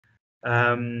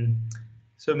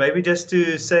So maybe just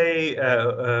to say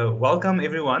welcome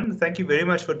everyone. Thank you very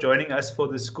much for joining us for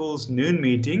the school's noon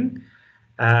meeting.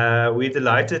 We're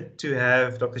delighted to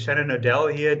have Dr. Shannon Odell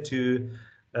here to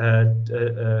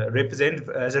represent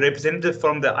as a representative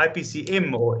from the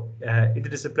IPCM, or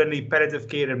Interdisciplinary Palliative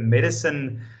Care and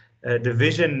Medicine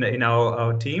division in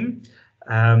our team.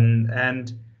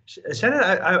 And Shannon,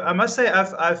 I must say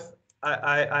I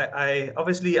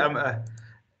obviously I'm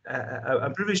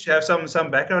privileged to have some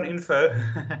background info,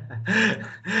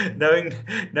 knowing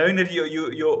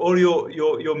that all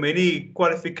your many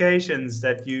qualifications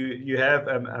that you have.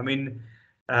 I mean,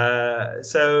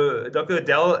 so Dr.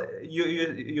 Odell,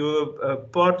 you're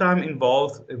part-time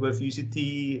involved with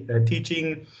UCT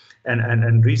teaching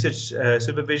and research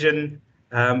supervision.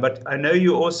 But I know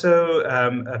you're also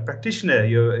a practitioner.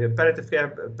 You're a palliative care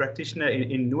practitioner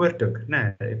in Noordhoek.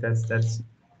 No, if that's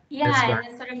Yeah, right.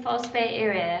 in the sort of False Bay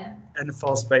area. And the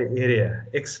False Bay area.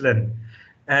 Excellent.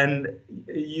 And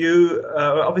you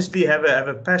obviously have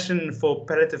a passion for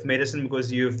palliative medicine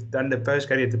because you've done the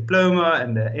postgraduate diploma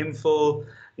and the MPhil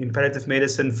in palliative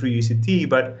medicine through UCT.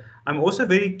 But I'm also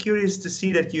very curious to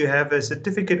see that you have a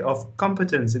certificate of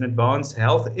competence in advanced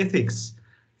health ethics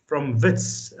from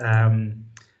WITS.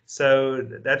 So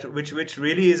that which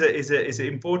really is an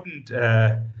important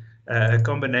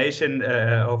combination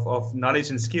of knowledge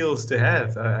and skills to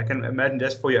have. I can imagine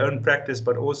just for your own practice,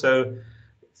 but also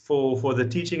for the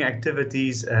teaching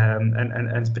activities,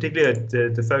 and particularly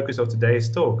the focus of today's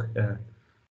talk.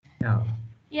 Yeah.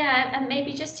 Yeah, and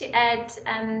maybe just to add,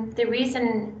 the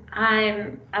reason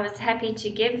I was happy to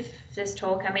give this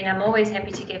talk. I mean, I'm always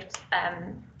happy to give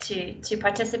to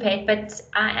participate, but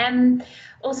I am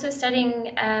also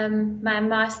studying my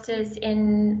master's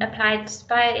in applied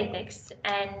bioethics,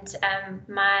 and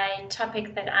my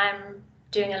topic that I'm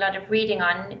doing a lot of reading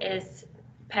on is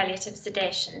palliative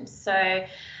sedation. So,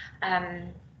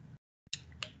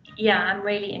 yeah, I'm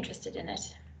really interested in it.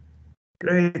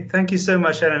 Great, thank you so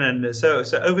much, Shannon. And so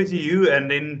over to you,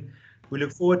 and then we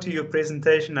look forward to your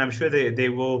presentation. I'm sure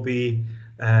there will be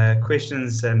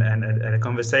questions and a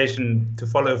conversation to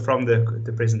follow from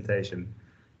the presentation.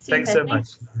 Super. Thanks so much.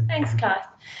 Thanks, Klaus.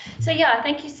 So yeah,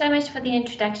 thank you so much for the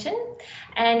introduction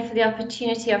and for the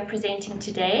opportunity of presenting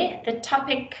today. The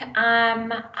topic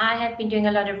I have been doing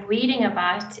a lot of reading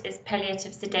about is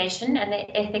palliative sedation and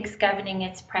the ethics governing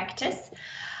its practice.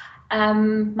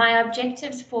 My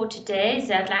objectives for today is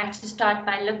I'd like to start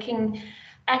by looking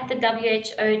at the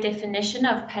WHO definition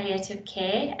of palliative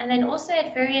care, and then also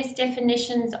at various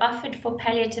definitions offered for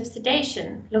palliative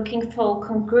sedation, looking for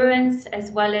congruence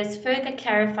as well as further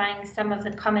clarifying some of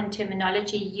the common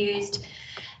terminology used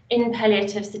in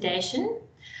palliative sedation.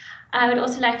 I would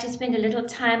also like to spend a little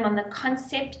time on the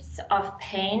concepts of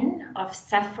pain, of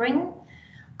suffering,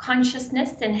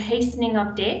 consciousness, and hastening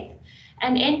of death,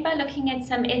 and end by looking at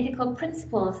some ethical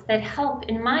principles that help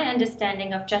in my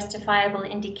understanding of justifiable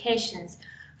indications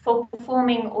for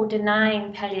performing or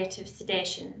denying palliative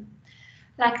sedation.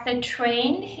 Like the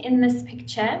train in this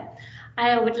picture,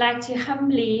 I would like to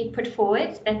humbly put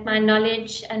forward that my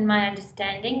knowledge and my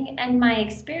understanding and my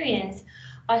experience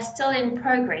are still in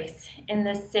progress in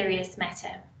this serious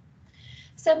matter.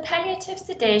 So palliative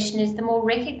sedation is the more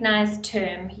recognized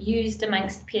term used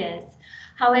amongst peers.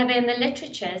 However, in the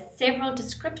literature, several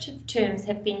descriptive terms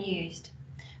have been used,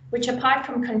 which apart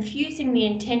from confusing the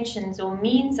intentions or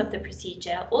means of the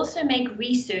procedure, also make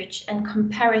research and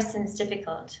comparisons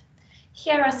difficult.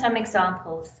 Here are some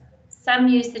examples. Some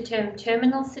use the term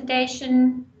terminal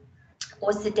sedation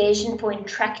or sedation for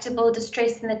intractable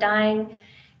distress in the dying,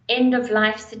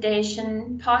 end-of-life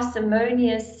sedation,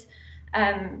 parsimonious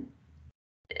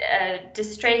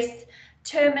distress,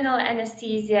 terminal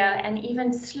anesthesia, and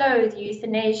even slow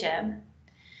euthanasia.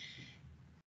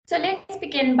 So let's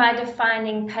begin by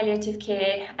defining palliative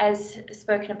care as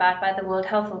spoken about by the World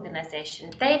Health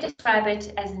Organization. They describe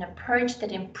it as an approach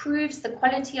that improves the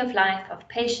quality of life of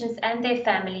patients and their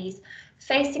families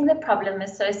facing the problem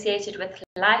associated with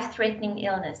life-threatening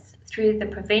illness through the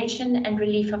prevention and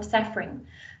relief of suffering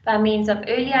by means of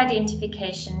early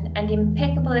identification and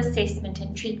impeccable assessment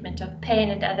and treatment of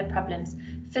pain and other problems,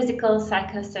 physical,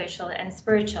 psychosocial, and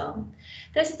spiritual.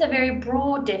 This is a very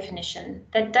broad definition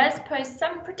that does pose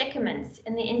some predicaments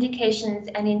in the indications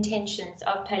and intentions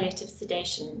of palliative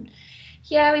sedation.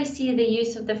 Here we see the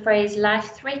use of the phrase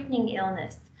life-threatening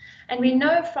illness, and we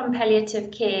know from palliative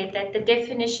care that the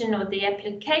definition or the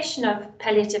application of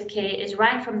palliative care is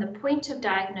right from the point of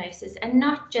diagnosis and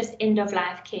not just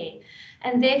end-of-life care.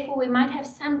 And therefore we might have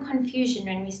some confusion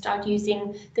when we start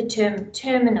using the term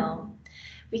terminal.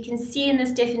 We can see in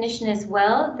this definition as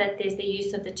well that there's the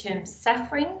use of the term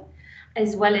suffering,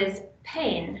 as well as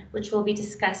pain, which will be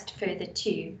discussed further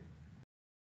too.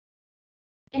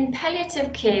 In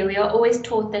palliative care, we are always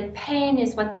taught that pain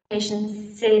is what the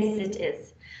patient says it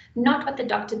is, not what the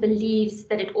doctor believes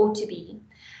that it ought to be.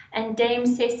 And Dame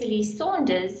Cecily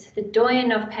Saunders, the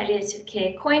doyen of palliative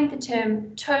care, coined the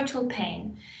term total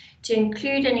pain to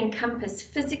include and encompass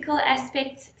physical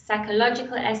aspects,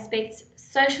 psychological aspects,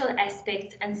 social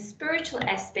aspects, and spiritual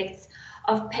aspects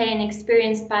of pain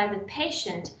experienced by the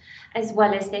patient as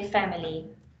well as their family.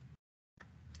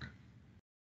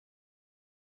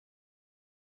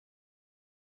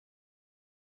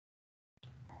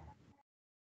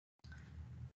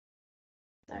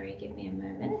 Sorry, give me a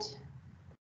moment.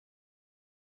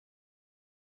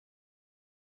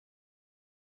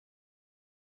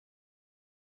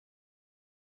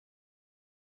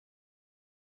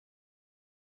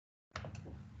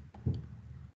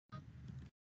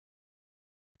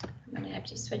 I'm going to have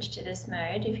to switch to this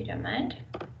mode if you don't mind.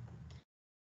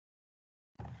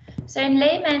 So in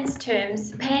layman's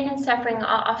terms, pain and suffering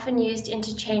are often used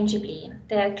interchangeably.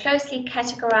 They are closely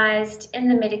categorized in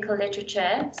the medical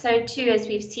literature, so too as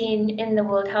we've seen in the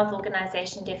World Health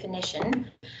Organization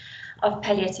definition of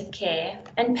palliative care.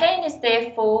 And pain is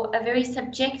therefore a very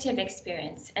subjective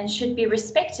experience and should be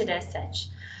respected as such.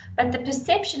 But the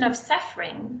perception of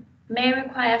suffering may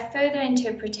require further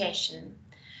interpretation.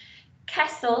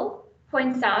 Castle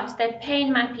points out that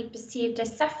pain might be perceived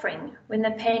as suffering when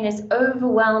the pain is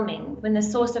overwhelming, when the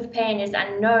source of pain is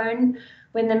unknown,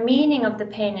 when the meaning of the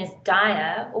pain is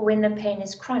dire, or when the pain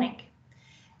is chronic.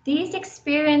 These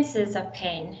experiences of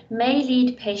pain may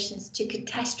lead patients to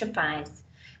catastrophize,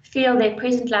 feel their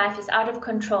present life is out of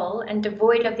control and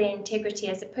devoid of their integrity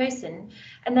as a person,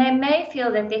 and they may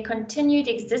feel that their continued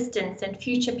existence and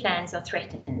future plans are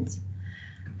threatened.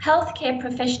 Healthcare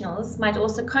professionals might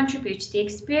also contribute to the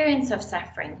experience of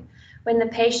suffering when the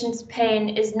patient's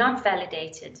pain is not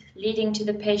validated, leading to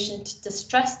the patient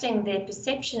distrusting their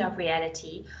perception of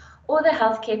reality, or the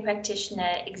healthcare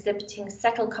practitioner exhibiting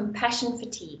subtle compassion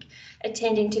fatigue,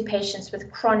 attending to patients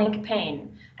with chronic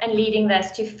pain, and leading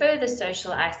thus to further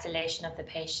social isolation of the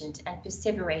patient and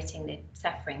perseverating their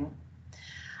suffering.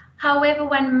 However,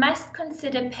 one must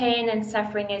consider pain and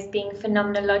suffering as being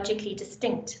phenomenologically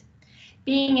distinct.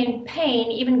 Being in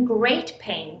pain, even great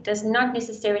pain, does not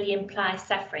necessarily imply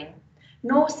suffering,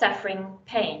 nor suffering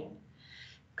pain.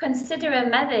 Consider a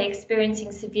mother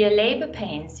experiencing severe labor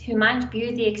pains who might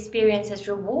view the experience as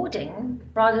rewarding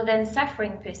rather than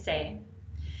suffering per se.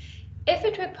 If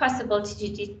it were possible to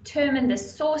determine the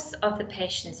source of the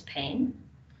patient's pain,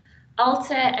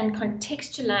 alter and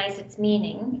contextualize its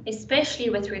meaning, especially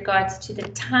with regards to the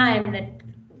time that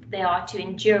they are to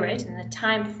endure it and the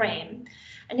time frame,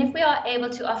 and if we are able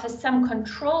to offer some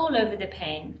control over the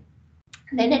pain,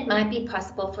 then it might be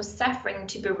possible for suffering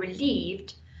to be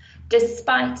relieved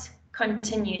despite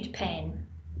continued pain.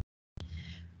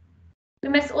 We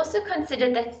must also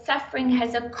consider that suffering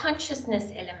has a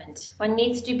consciousness element. One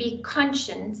needs to be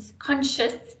conscious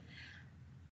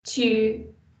to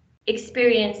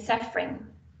experience suffering.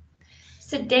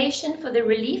 Sedation for the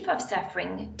relief of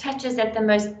suffering touches at the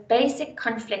most basic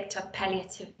conflict of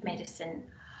palliative medicine.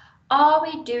 Are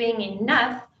we doing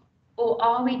enough or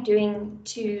are we doing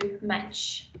too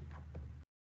much?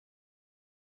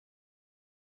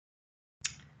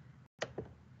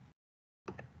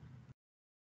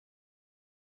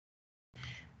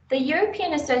 The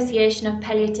European Association of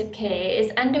Palliative Care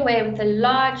is underway with a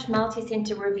large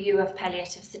multi-center review of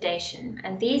palliative sedation,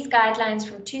 and these guidelines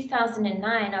from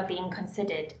 2009 are being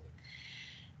considered.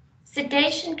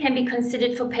 Sedation can be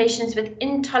considered for patients with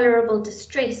intolerable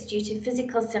distress due to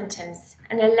physical symptoms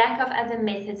and a lack of other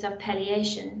methods of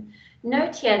palliation.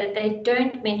 Note here that they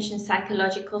don't mention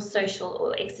psychological, social,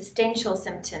 or existential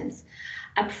symptoms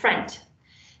up front.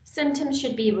 Symptoms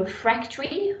should be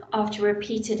refractory after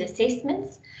repeated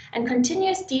assessments, and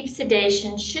continuous deep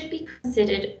sedation should be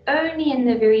considered only in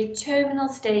the very terminal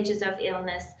stages of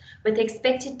illness, with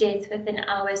expected death within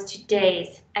hours to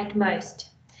days at most.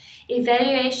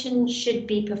 Evaluation should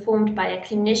be performed by a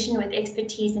clinician with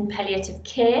expertise in palliative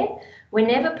care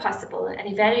whenever possible,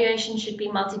 and evaluation should be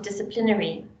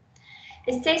multidisciplinary.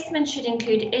 Assessment should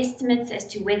include estimates as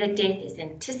to whether death is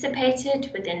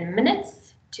anticipated within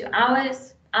minutes to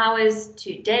hours, hours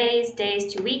to days,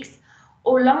 days to weeks,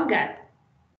 or longer.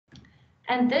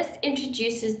 And this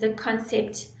introduces the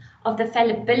concept of the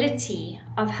fallibility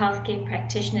of healthcare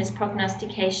practitioners'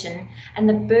 prognostication and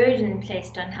the burden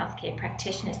placed on healthcare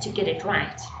practitioners to get it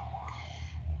right.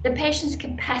 The patient's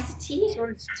capacity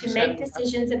to make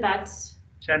decisions about...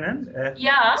 Shannon?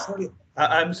 Yeah? Sorry,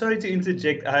 I'm sorry to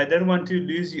interject. I don't want to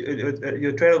lose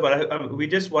your trail, but we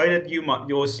just worried that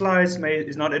your slides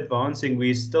is not advancing.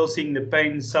 We're still seeing the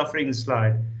pain, suffering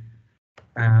slide.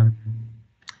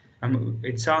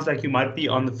 It sounds like you might be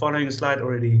on the following slide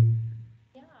already.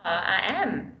 Yeah, I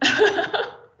am. What's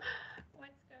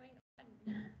going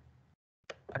on?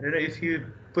 I don't know if you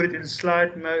put it in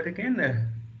slide mode again there.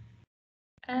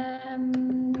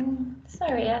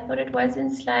 Sorry, I thought it was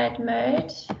in slide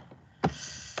mode.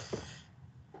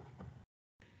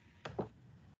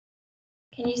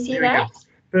 Can you see that?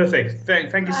 Perfect.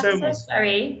 Thank you so much. I'm so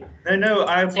sorry. No,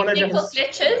 I apologize. Technical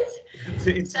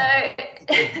glitches. So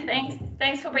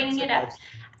thanks for bringing it up.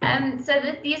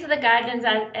 These are the guidelines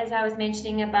as I was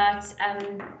mentioning about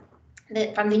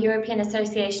from the European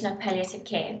Association of Palliative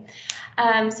Care.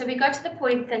 So we got to the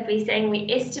point that we're saying we're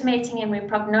estimating and we're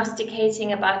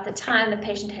prognosticating about the time the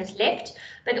patient has left,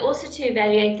 but also to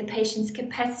evaluate the patient's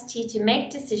capacity to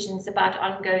make decisions about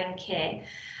ongoing care.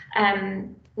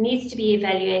 Needs to be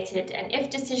evaluated, and if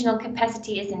decisional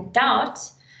capacity is in doubt,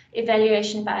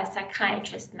 evaluation by a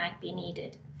psychiatrist might be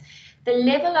needed. The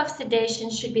level of sedation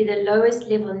should be the lowest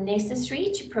level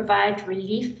necessary to provide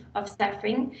relief of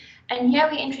suffering, and here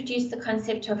we introduce the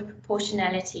concept of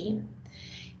proportionality.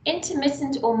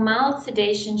 Intermittent or mild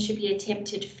sedation should be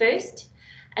attempted first,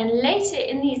 and later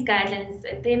in these guidelines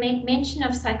they make mention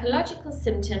of psychological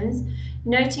symptoms,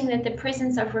 noting that the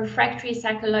presence of refractory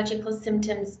psychological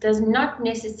symptoms does not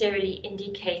necessarily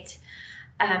indicate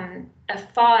a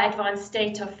far advanced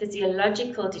state of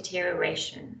physiological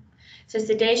deterioration. So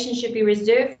sedation should be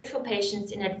reserved for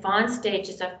patients in advanced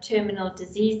stages of terminal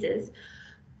diseases,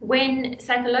 when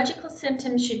psychological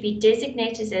symptoms should be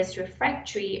designated as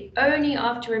refractory only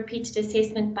after repeated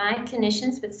assessment by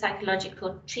clinicians with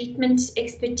psychological treatment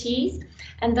expertise,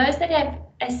 and those that have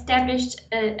established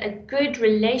a good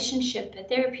relationship, a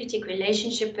therapeutic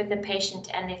relationship with the patient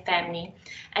and their family,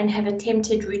 and have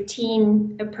attempted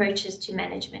routine approaches to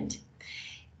management.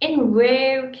 In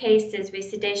rare cases where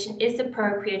sedation is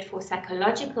appropriate for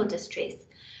psychological distress,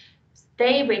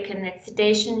 they reckon that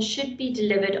sedation should be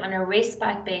delivered on a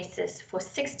respite basis for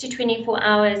 6 to 24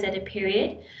 hours at a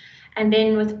period, and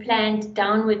then with planned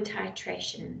downward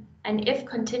titration. And if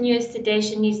continuous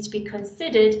sedation needs to be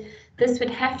considered, this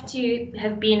would have to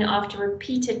have been after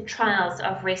repeated trials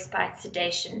of respite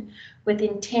sedation with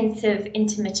intensive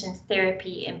intermittent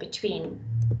therapy in between.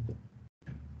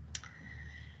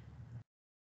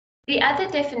 The other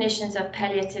definitions of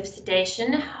palliative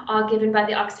sedation are given by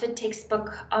the Oxford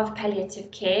Textbook of Palliative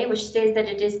Care, which says that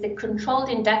it is the controlled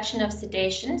induction of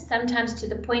sedation, sometimes to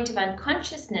the point of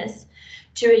unconsciousness,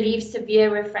 to relieve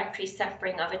severe refractory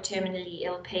suffering of a terminally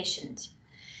ill patient.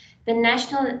 The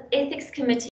National Ethics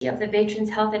Committee of the Veterans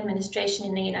Health Administration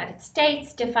in the United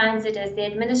States defines it as the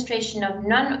administration of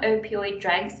non-opioid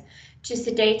drugs to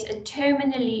sedate a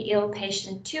terminally ill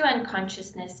patient to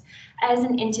unconsciousness as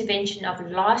an intervention of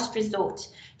last resort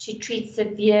to treat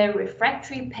severe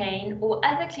refractory pain or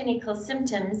other clinical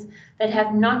symptoms that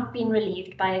have not been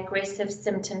relieved by aggressive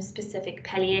symptom-specific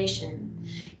palliation.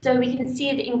 So we can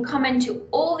see that in common to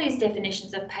all these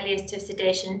definitions of palliative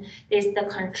sedation, there's the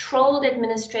controlled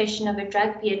administration of a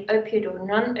drug, be it opioid or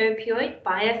non-opioid,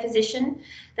 by a physician,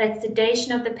 that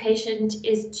sedation of the patient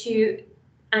is to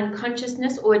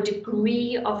unconsciousness or a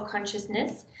degree of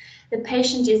consciousness. The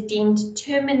patient is deemed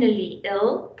terminally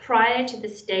ill prior to the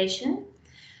sedation.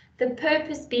 The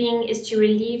purpose being is to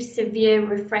relieve severe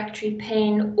refractory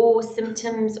pain or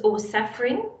symptoms or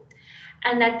suffering,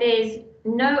 and that there's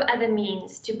no other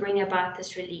means to bring about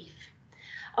this relief.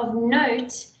 Of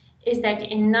note is that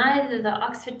in neither the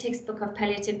Oxford Textbook of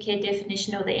Palliative Care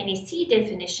definition or the NEC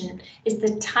definition is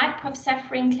the type of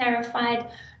suffering clarified,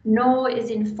 nor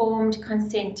is informed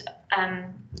consent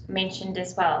mentioned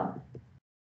as well.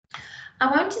 I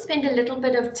want to spend a little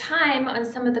bit of time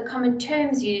on some of the common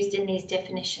terms used in these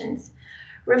definitions.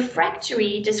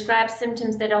 Refractory describes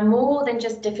symptoms that are more than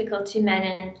just difficult to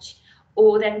manage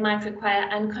or that might require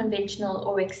unconventional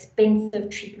or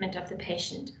expensive treatment of the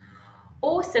patient,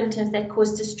 or symptoms that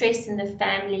cause distress in the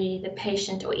family, the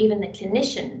patient, or even the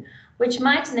clinician, which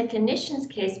might in the clinician's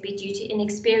case be due to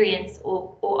inexperience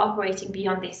or operating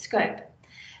beyond their scope.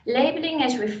 Labeling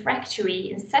as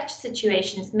refractory in such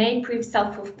situations may prove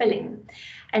self-fulfilling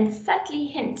and subtly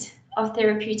hint of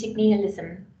therapeutic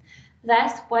nihilism.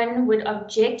 Thus, one would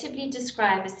objectively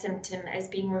describe a symptom as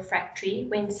being refractory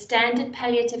when standard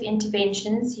palliative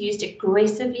interventions used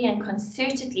aggressively and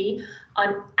concertedly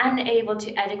are unable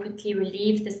to adequately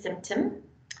relieve the symptom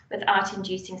without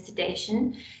inducing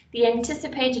sedation. The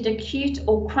anticipated acute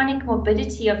or chronic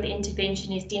morbidity of the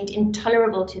intervention is deemed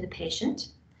intolerable to the patient.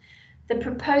 the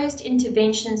proposed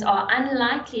interventions are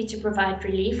unlikely to provide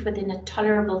relief within a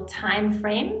tolerable time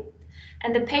frame,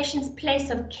 and the patient's place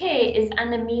of care is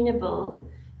unamenable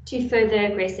to further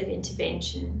aggressive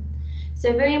intervention.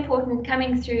 So very important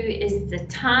coming through is the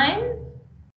time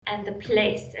and the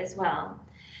place as well.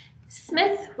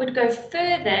 Smith would go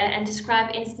further and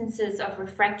describe instances of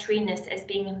refractoriness as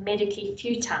being medically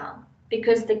futile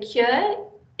because the cure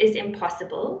is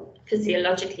impossible,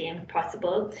 physiologically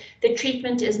impossible, the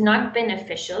treatment is not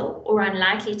beneficial or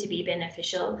unlikely to be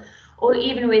beneficial, or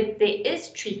even where there is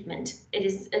treatment,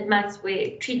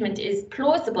 where treatment is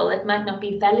plausible, it might not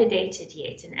be validated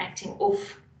yet and acting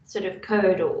off sort of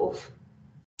code or off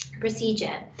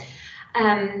procedure.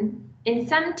 In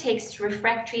some texts,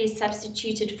 refractory is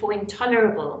substituted for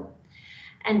intolerable,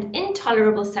 and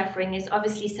intolerable suffering is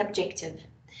obviously subjective,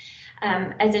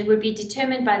 as it would be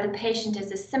determined by the patient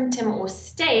as a symptom or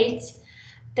state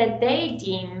that they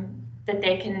deem that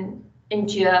they can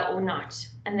endure or not,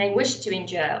 and they wish to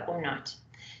endure or not.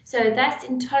 So thus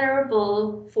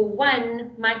intolerable for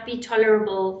one might be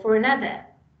tolerable for another.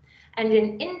 And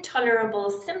an intolerable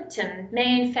symptom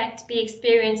may in fact be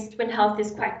experienced when health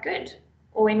is quite good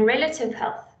or in relative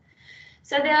health.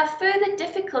 So there are further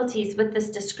difficulties with this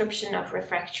description of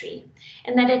refractory,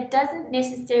 in that it doesn't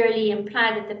necessarily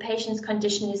imply that the patient's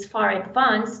condition is far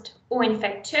advanced or in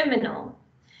fact terminal.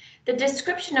 The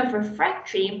description of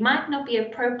refractory might not be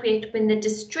appropriate when the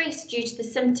distress due to the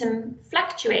symptom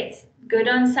fluctuates, good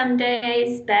on some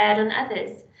days, bad on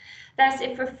others. Thus,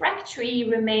 if refractory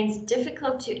remains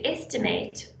difficult to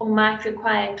estimate or might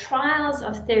require trials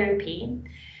of therapy,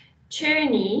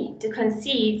 Cherney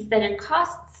concedes that it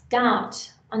casts doubt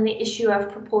on the issue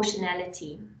of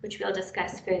proportionality, which we'll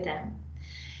discuss further.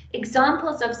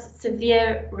 Examples of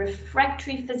severe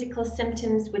refractory physical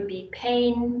symptoms would be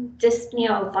pain, dyspnea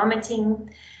or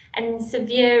vomiting, and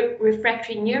severe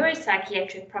refractory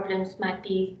neuropsychiatric problems might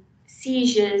be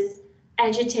seizures,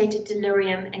 agitated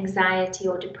delirium, anxiety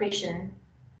or depression.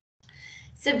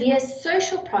 Severe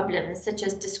social problems such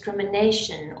as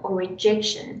discrimination or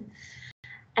rejection,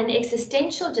 and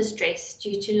existential distress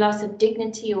due to loss of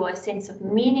dignity or a sense of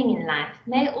meaning in life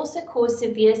may also cause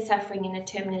severe suffering in a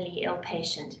terminally ill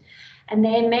patient, and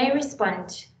they may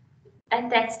respond at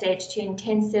that stage to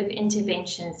intensive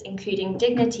interventions, including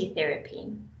dignity therapy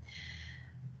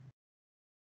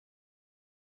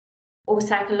or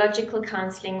psychological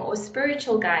counseling or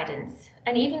spiritual guidance,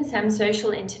 and even some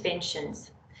social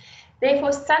interventions.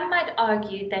 Therefore, some might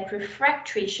argue that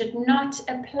refractory should not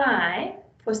apply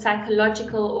for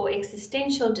psychological or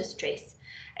existential distress,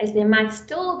 as there might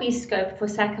still be scope for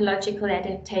psychological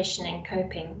adaptation and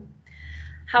coping.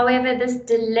 However, this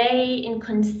delay in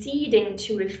conceding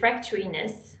to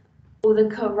refractoriness, or the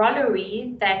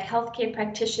corollary that healthcare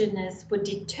practitioners would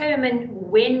determine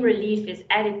when relief is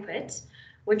adequate,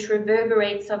 which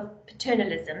reverberates of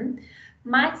paternalism,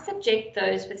 might subject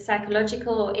those with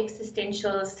psychological or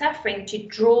existential suffering to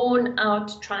drawn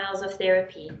out trials of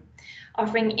therapy,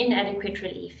 offering inadequate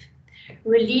relief.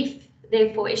 Relief,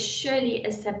 therefore, is surely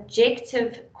a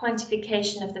subjective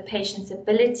quantification of the patient's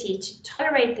ability to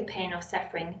tolerate the pain or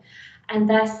suffering, and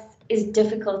thus is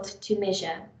difficult to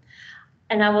measure.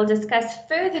 And I will discuss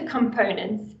further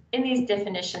components in these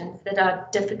definitions that are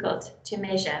difficult to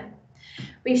measure.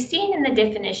 We've seen in the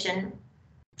definition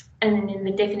and in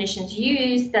the definitions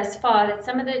used thus far that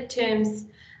some of the terms,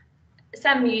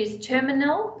 some use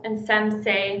terminal and some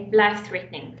say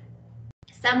life-threatening.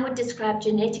 Some would describe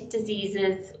genetic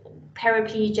diseases,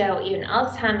 paraplegia, or even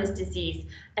Alzheimer's disease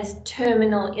as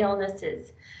terminal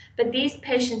illnesses. But these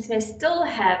patients may still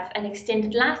have an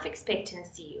extended life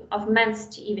expectancy of months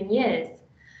to even years.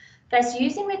 Thus,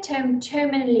 using the term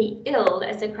terminally ill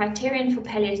as a criterion for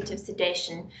palliative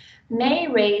sedation may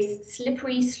raise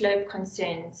slippery slope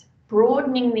concerns,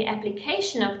 broadening the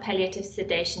application of palliative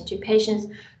sedation to patients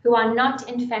who are not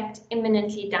in fact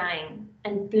imminently dying,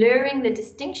 and blurring the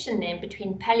distinction then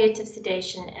between palliative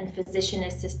sedation and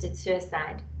physician-assisted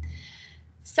suicide.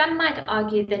 Some might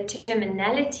argue that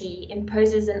terminality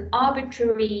imposes an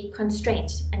arbitrary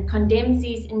constraint and condemns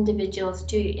these individuals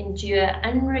to endure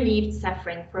unrelieved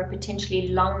suffering for a potentially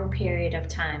long period of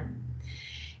time.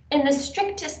 In the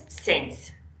strictest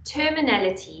sense,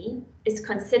 terminality is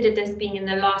considered as being in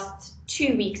the last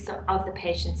 2 weeks of the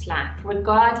patient's life,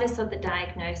 regardless of the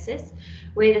diagnosis,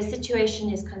 where the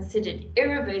situation is considered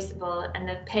irreversible and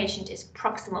the patient is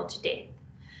proximal to death.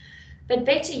 But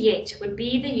better yet would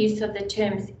be the use of the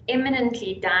terms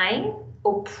imminently dying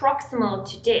or proximal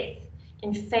to death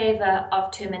in favor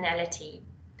of terminality.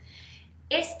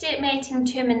 Estimating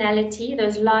terminality,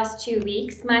 those last 2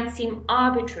 weeks, might seem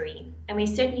arbitrary, and we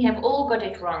certainly have all got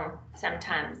it wrong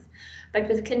sometimes. but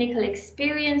with clinical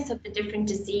experience of the different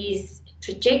disease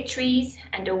trajectories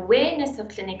and awareness of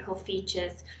clinical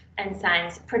features and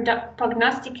signs,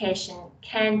 prognostication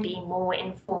can be more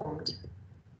informed.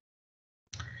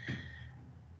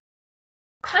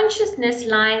 Consciousness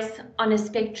lies on a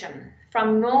spectrum,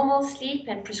 from normal sleep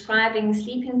and prescribing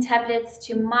sleeping tablets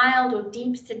to mild or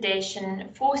deep sedation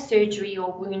for surgery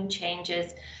or wound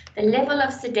changes. The level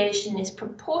of sedation is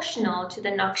proportional to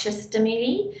the noxious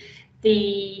stimuli,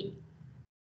 the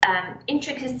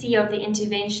intricacy of the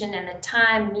intervention, and the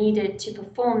time needed to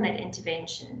perform that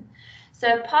intervention.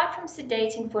 So apart from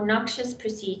sedating for noxious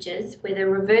procedures, where the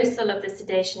reversal of the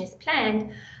sedation is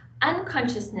planned,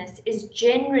 unconsciousness is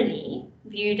generally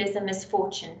viewed as a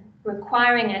misfortune,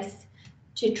 requiring us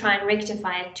to try and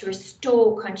rectify it to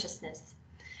restore consciousness.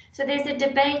 So there's a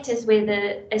debate as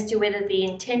to whether the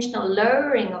intentional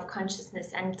lowering of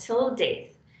consciousness until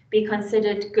death be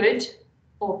considered good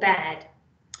or bad.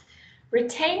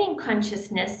 Retaining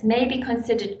consciousness may be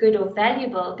considered good or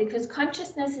valuable because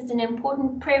consciousness is an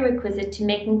important prerequisite to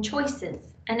making choices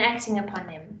and acting upon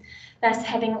them, thus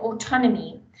having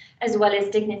autonomy as well as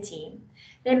dignity.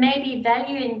 There may be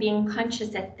value in being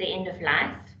conscious at the end of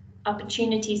life,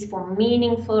 opportunities for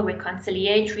meaningful,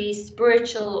 reconciliatory,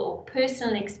 spiritual, or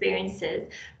personal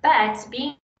experiences, but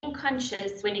being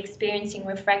conscious when experiencing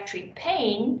refractory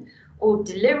pain or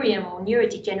delirium or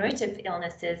neurodegenerative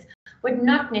illnesses would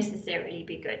not necessarily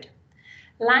be good.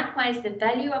 Likewise, the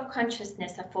value of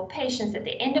consciousness for patients at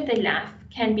the end of their life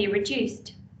can be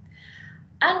reduced.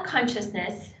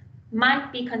 Unconsciousness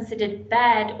might be considered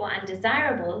bad or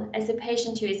undesirable, as a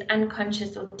patient who is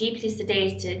unconscious or deeply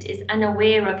sedated is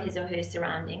unaware of his or her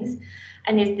surroundings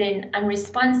and is then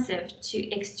unresponsive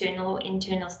to external or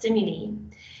internal stimuli.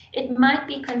 It might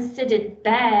be considered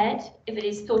bad if it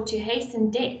is thought to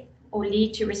hasten death or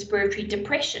lead to respiratory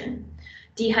depression,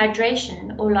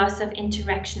 dehydration, or loss of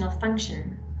interactional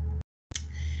function.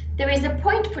 There is a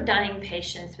point for dying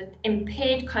patients with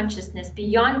impaired consciousness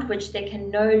beyond which they can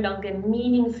no longer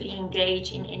meaningfully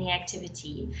engage in any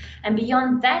activity. And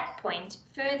beyond that point,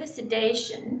 further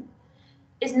sedation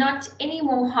is not any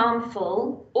more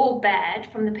harmful or bad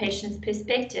from the patient's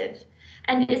perspective,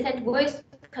 and is at worst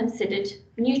considered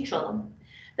neutral.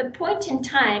 The point in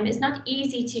time is not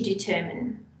easy to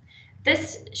determine.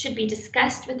 This should be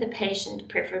discussed with the patient,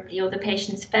 preferably, or the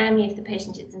patient's family if the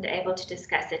patient isn't able to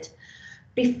discuss it,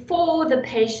 before the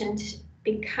patient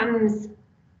becomes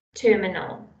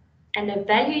terminal, and a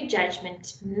value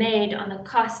judgment made on the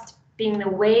cost being the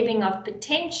waiving of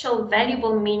potential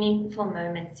valuable, meaningful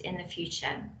moments in the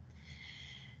future.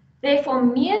 Therefore,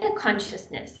 mere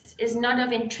consciousness is not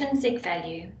of intrinsic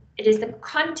value. It is the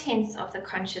contents of the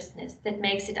consciousness that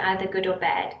makes it either good or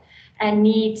bad and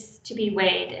needs to be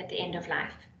weighed at the end of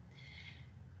life.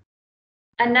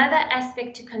 Another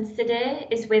aspect to consider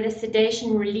is whether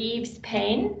sedation relieves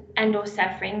pain and or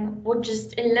suffering, or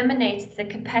just eliminates the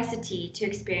capacity to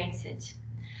experience it.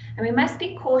 And we must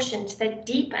be cautioned that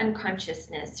deep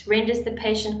unconsciousness renders the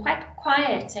patient quite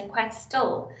quiet and quite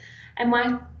still, and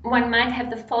one might have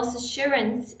the false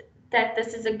assurance that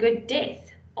this is a good death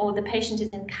or the patient is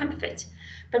in comfort.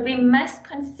 But we must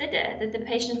consider that the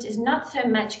patient is not so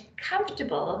much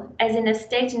comfortable as in a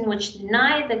state in which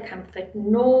neither comfort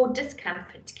nor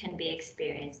discomfort can be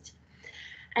experienced.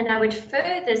 And I would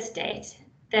further state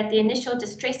that the initial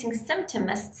distressing symptom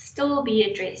must still be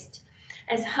addressed,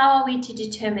 as how are we to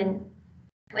determine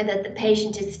whether the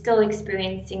patient is still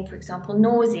experiencing, for example,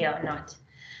 nausea or not.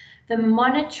 The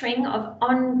monitoring of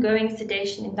ongoing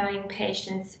sedation in dying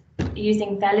patients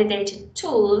using validated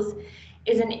tools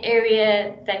is an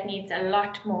area that needs a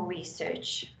lot more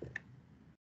research.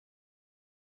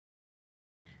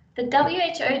 The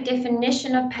WHO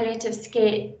definition of palliative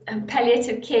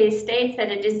care states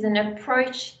that it is an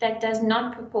approach that does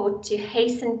not purport to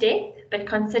hasten death, but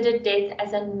consider death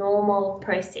as a normal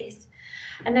process.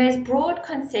 And there is broad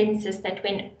consensus that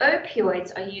when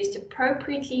opioids are used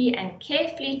appropriately and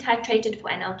carefully titrated for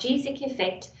analgesic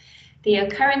effect, the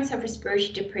occurrence of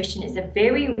respiratory depression is a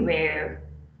very rare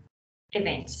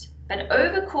event. But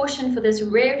overcaution for this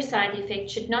rare side effect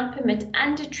should not permit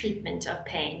undertreatment of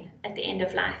pain at the end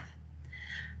of life.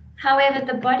 However,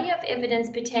 the body of evidence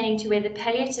pertaining to whether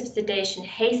palliative sedation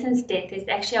hastens death is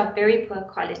actually of very poor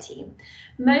quality,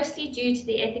 mostly due to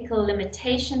the ethical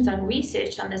limitations on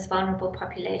research on this vulnerable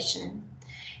population.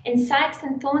 In Sykes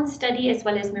and Thorne's study, as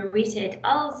well as Marita et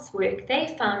al.'s work,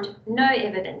 they found no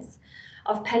evidence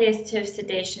of palliative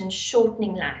sedation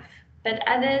shortening life, but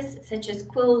others, such as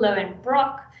Quill, Lowe, and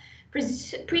Brock,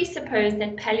 presuppose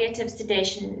that palliative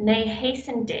sedation may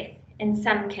hasten death in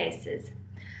some cases.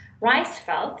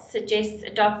 Reisfeld suggests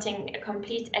adopting a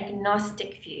complete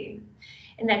agnostic view,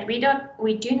 in that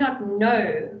we do not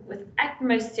know with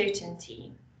utmost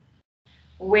certainty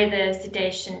whether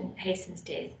sedation hastens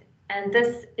death, and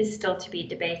this is still to be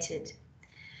debated.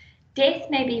 Death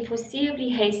may be foreseeably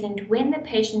hastened when the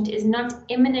patient is not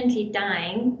imminently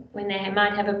dying, when they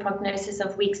might have a prognosis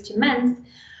of weeks to months,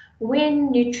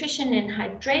 when nutrition and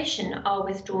hydration are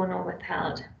withdrawn or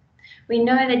withheld. We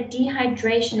know that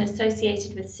dehydration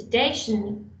associated with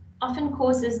sedation often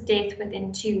causes death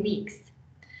within 2 weeks.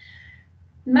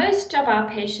 Most of our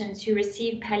patients who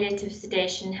receive palliative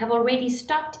sedation have already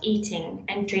stopped eating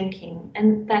and drinking,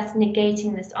 and thus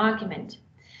negating this argument.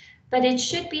 But it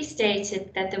should be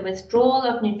stated that the withdrawal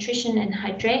of nutrition and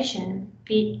hydration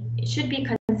should be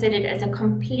considered as a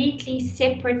completely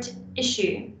separate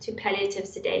issue to palliative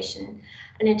sedation,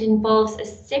 and it involves a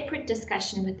separate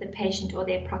discussion with the patient or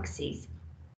their proxies.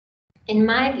 In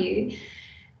my view,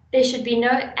 there should be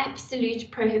no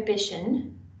absolute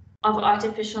prohibition of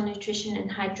artificial nutrition and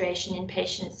hydration in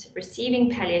patients receiving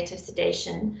palliative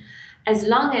sedation, as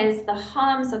long as the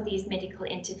harms of these medical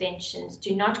interventions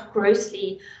do not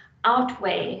grossly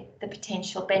outweigh the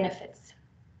potential benefits.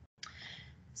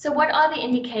 So what are the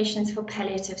indications for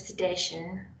palliative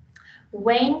sedation?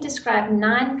 Wayne described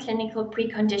 9 clinical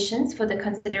preconditions for the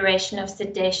consideration of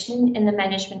sedation in the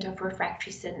management of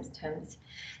refractory symptoms.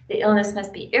 The illness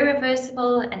must be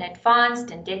irreversible and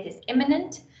advanced, and death is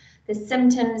imminent. The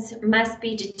symptoms must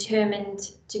be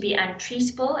determined to be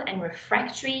untreatable and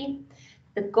refractory.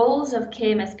 The goals of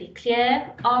care must be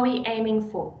clear. Are we aiming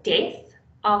for death?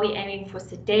 Are we aiming for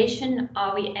sedation?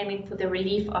 Are we aiming for the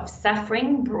relief of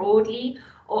suffering broadly?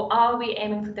 Or are we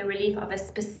aiming for the relief of a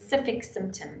specific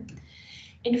symptom?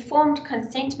 Informed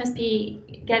consent must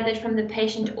be gathered from the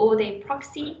patient or their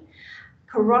proxy.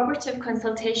 Corroborative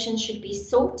consultation should be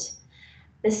sought.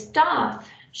 The staff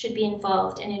should be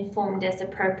involved and informed as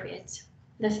appropriate.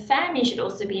 The family should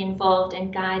also be involved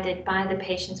and guided by the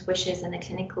patient's wishes and the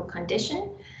clinical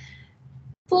condition.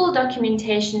 Full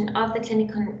documentation of the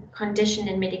clinical condition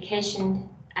and medication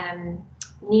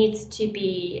needs to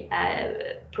be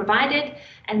provided,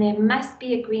 and there must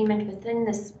be agreement within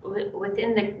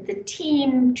the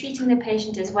team treating the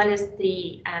patient as well as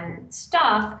the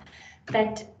staff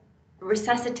that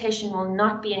resuscitation will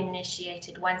not be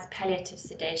initiated once palliative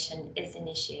sedation is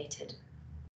initiated.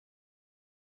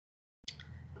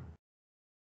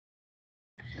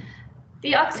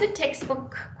 The Oxford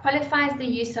textbook qualifies the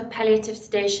use of palliative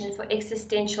sedation for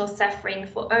existential suffering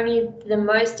for only the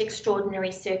most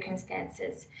extraordinary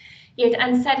circumstances, yet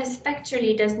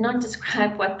unsatisfactorily does not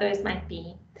describe what those might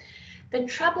be. The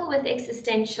trouble with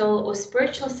existential or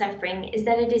spiritual suffering is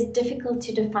that it is difficult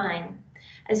to define,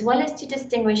 as well as to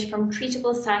distinguish from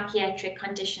treatable psychiatric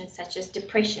conditions such as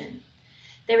depression.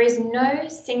 There is no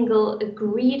single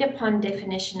agreed upon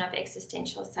definition of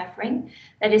existential suffering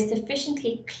that is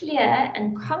sufficiently clear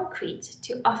and concrete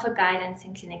to offer guidance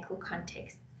in clinical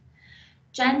contexts.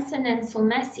 Jansen and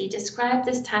Sulmasy describe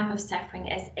this type of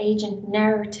suffering as agent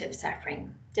narrative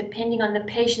suffering, depending on the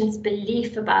patient's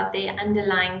belief about their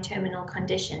underlying terminal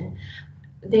condition,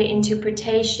 their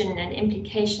interpretation and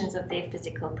implications of their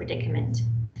physical predicament.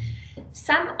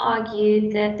 Some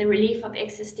argue that the relief of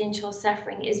existential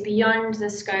suffering is beyond the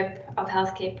scope of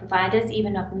healthcare providers,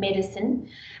 even of medicine,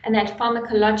 and that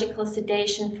pharmacological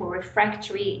sedation for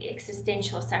refractory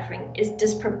existential suffering is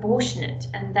disproportionate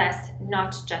and thus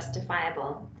not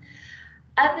justifiable.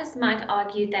 Others might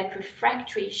argue that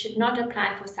refractory should not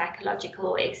apply for psychological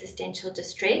or existential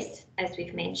distress, as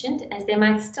we've mentioned, as there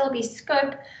might still be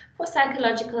scope for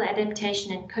psychological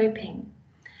adaptation and coping.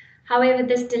 However,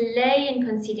 this delay in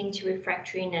conceding to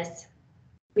refractoriness,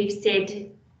 we've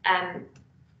said,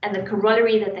 and the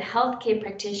corollary that the healthcare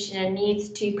practitioner needs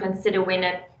to consider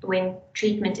when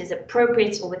treatment is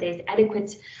appropriate or whether there's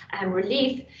adequate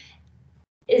relief,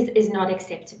 is not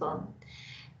acceptable.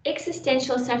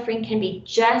 Existential suffering can be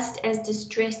just as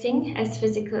distressing as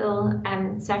physical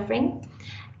suffering.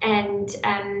 And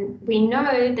we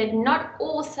know that not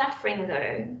all suffering,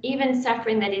 though, even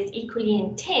suffering that is equally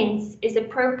intense, is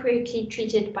appropriately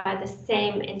treated by the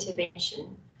same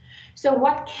intervention. So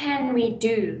what can we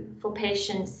do for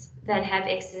patients that have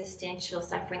existential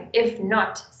suffering, if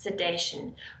not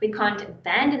sedation? We can't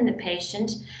abandon the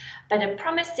patient, but a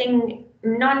promising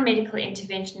non-medical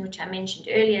intervention, which I mentioned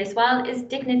earlier as well, is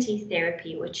dignity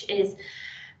therapy, which is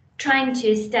trying to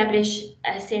establish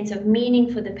a sense of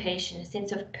meaning for the patient, a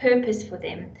sense of purpose for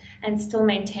them, and still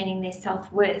maintaining their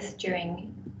self-worth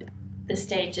during the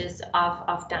stages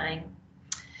of dying.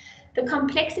 The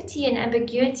complexity and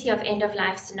ambiguity of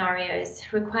end-of-life scenarios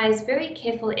requires very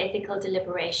careful ethical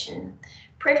deliberation,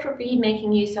 preferably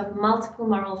making use of multiple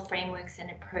moral frameworks and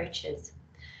approaches.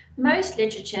 Most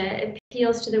literature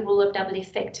appeals to the rule of double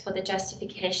effect for the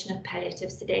justification of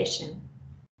palliative sedation,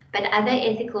 but other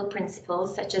ethical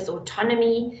principles such as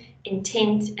autonomy,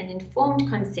 intent, and informed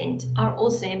consent are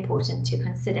also important to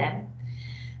consider.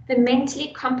 The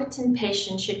mentally competent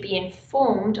patient should be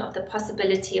informed of the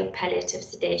possibility of palliative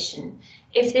sedation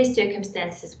if their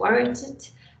circumstances warrant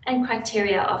it and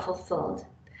criteria are fulfilled.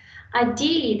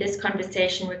 Ideally, this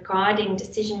conversation regarding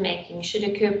decision-making should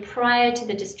occur prior to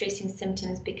the distressing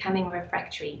symptoms becoming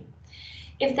refractory.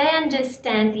 If they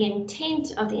understand the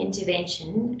intent of the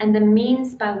intervention and the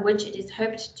means by which it is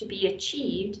hoped to be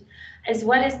achieved, as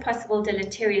well as possible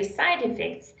deleterious side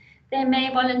effects, they may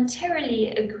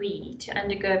voluntarily agree to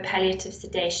undergo palliative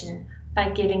sedation by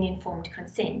giving informed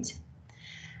consent.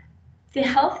 The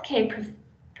healthcare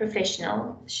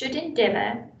professional should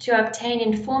endeavour to obtain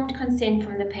informed consent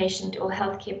from the patient or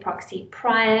healthcare proxy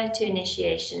prior to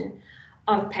initiation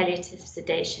of palliative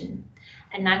sedation.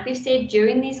 And like we've said,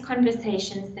 during these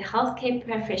conversations, the healthcare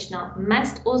professional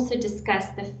must also discuss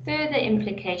the further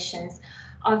implications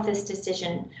of this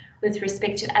decision with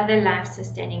respect to other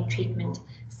life-sustaining treatment,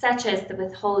 such as the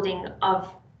withholding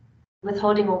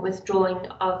or withdrawing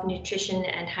of nutrition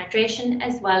and hydration,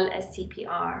 as well as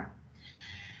CPR.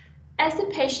 As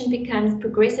the patient becomes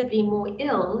progressively more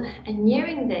ill and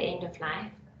nearing the end of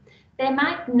life, they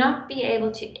might not be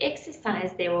able to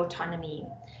exercise their autonomy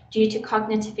due to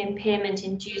cognitive impairment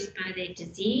induced by their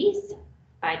disease,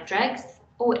 by drugs,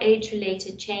 or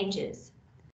age-related changes.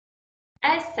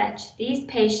 As such, these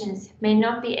patients may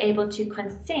not be able to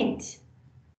consent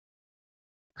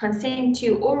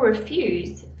to or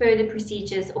refuse further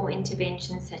procedures or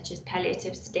interventions such as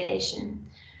palliative sedation.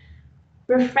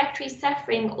 Refractory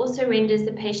suffering also renders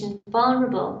the patient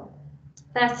vulnerable.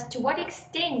 Thus, to what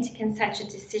extent can such a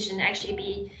decision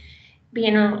actually be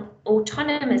an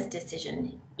autonomous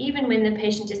decision, even when the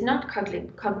patient is not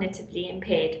cognitively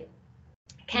impaired?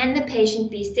 Can the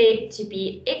patient be said to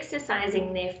be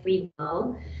exercising their free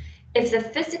will if the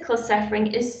physical suffering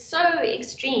is so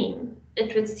extreme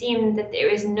it would seem that there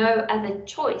is no other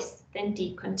choice than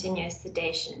deep continuous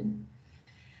sedation?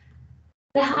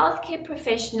 The healthcare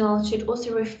professional should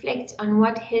also reflect on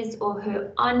what his or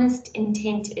her honest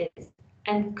intent is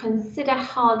and consider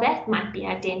how that might be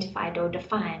identified or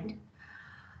defined.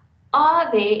 Are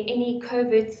there any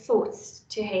covert thoughts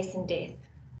to hasten death?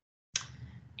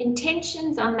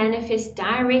 Intentions are manifest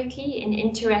directly in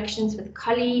interactions with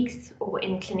colleagues or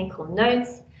in clinical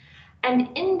notes, and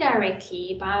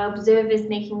indirectly by observers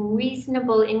making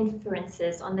reasonable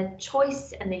inferences on the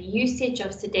choice and the usage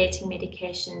of sedating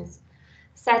medications,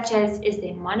 such as, is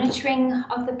there monitoring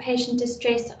of the patient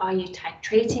distress? Are you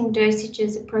titrating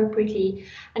dosages appropriately?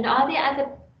 And are there other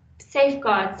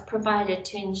safeguards provided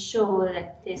to ensure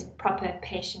that there's proper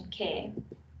patient care?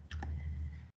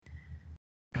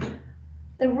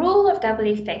 The rule of double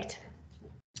effect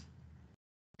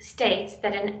states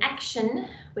that an action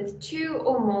with two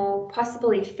or more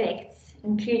possible effects,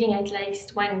 including at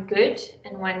least one good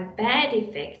and one bad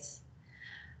effect,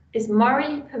 is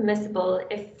morally permissible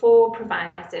if four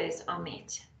provisos are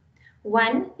met.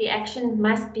 One, the action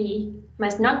must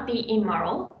not be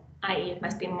immoral, i.e. it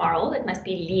must be moral, it must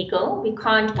be legal. We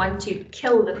can't want to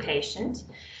kill the patient.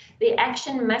 The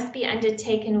action must be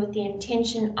undertaken with the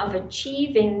intention of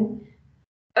achieving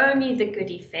only the good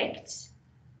effects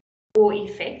or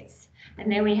effects.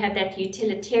 And then we have that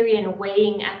utilitarian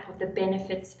weighing up of the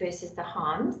benefits versus the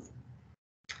harms.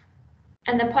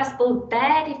 And the possible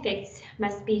bad effects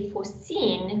must be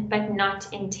foreseen but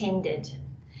not intended.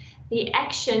 The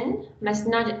action must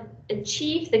not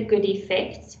achieve the good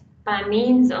effect by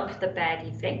means of the bad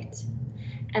effect.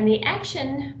 And the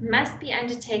action must be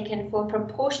undertaken for a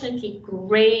proportionately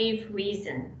grave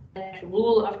reason, the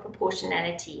rule of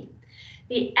proportionality.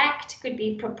 The act could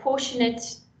be proportionate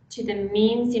to the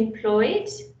means employed,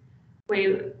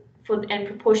 and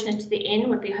proportionate to the end,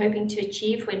 what we're hoping to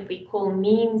achieve, what we call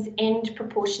means-end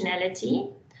proportionality.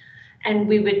 And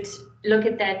we would look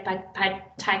at that by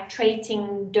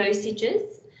titrating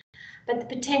dosages. But the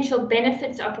potential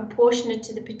benefits are proportionate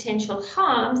to the potential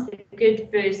harms, the good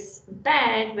versus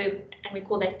bad, and we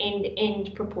call that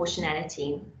end-end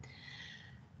proportionality.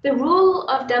 The rule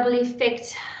of double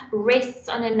effect rests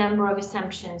on a number of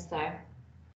assumptions, though.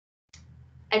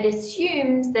 It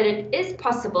assumes that it is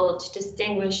possible to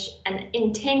distinguish an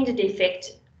intended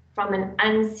effect from an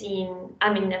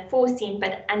a foreseen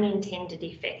but unintended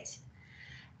effect.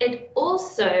 It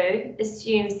also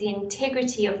assumes the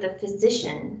integrity of the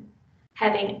physician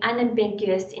having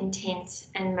unambiguous intent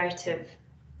and motive.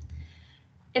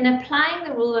 In applying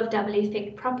the rule of double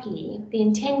effect properly, the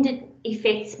intended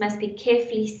effects must be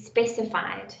carefully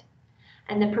specified,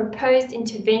 and the proposed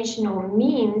intervention or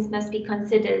means must be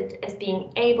considered as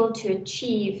being able to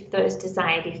achieve those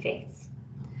desired effects.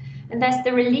 And thus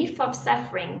the relief of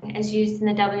suffering, as used in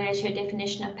the WHO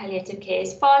definition of palliative care,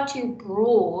 is far too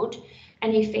broad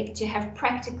an effect to have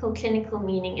practical clinical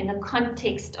meaning in the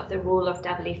context of the rule of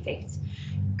double effect.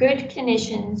 Good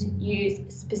clinicians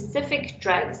use specific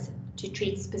drugs to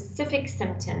treat specific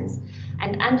symptoms,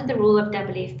 and under the rule of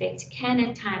double effect can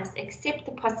at times accept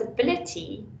the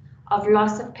possibility of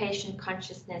loss of patient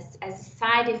consciousness as a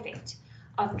side effect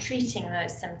of treating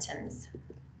those symptoms.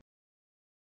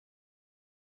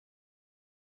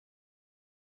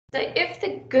 So if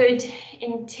the good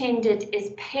intended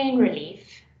is pain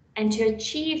relief, and to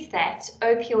achieve that,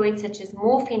 opioids such as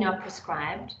morphine are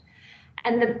prescribed,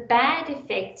 and the bad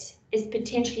effect is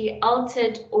potentially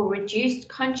altered or reduced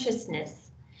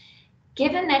consciousness,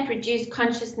 given that reduced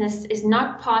consciousness is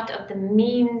not part of the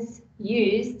means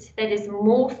used, that is,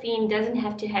 morphine doesn't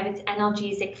have to have its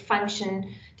analgesic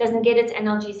function, doesn't get its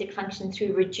analgesic function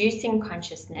through reducing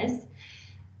consciousness,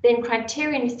 then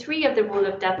criterion 3 of the rule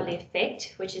of double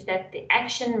effect, which is that the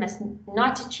action must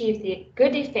not achieve the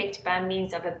good effect by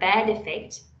means of a bad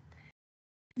effect,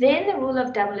 then the rule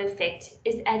of double effect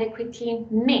is adequately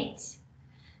met.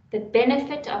 The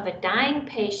benefit of a dying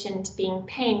patient being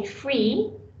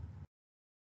pain-free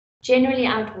generally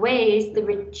outweighs the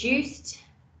reduced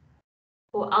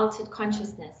or altered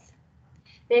consciousness.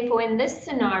 Therefore, in this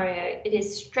scenario, it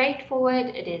is straightforward,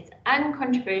 it is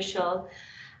uncontroversial,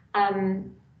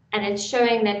 and it's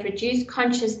showing that reduced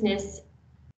consciousness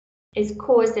is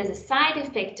caused as a side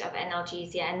effect of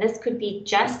analgesia, and this could be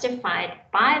justified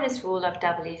by this rule of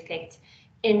double effect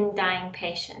in dying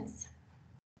patients.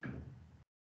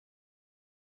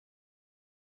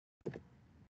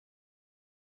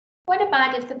 What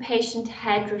about if the patient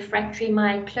had refractory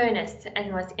myoclonus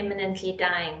and was imminently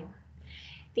dying?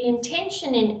 The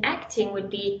intention in acting would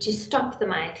be to stop the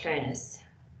myoclonus,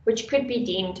 which could be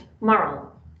deemed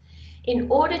moral.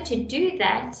 In order to do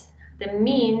that, the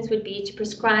means would be to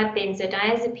prescribe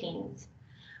benzodiazepines,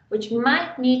 which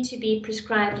might need to be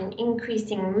prescribed in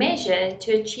increasing measure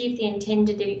to achieve the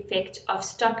intended effect of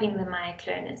stopping the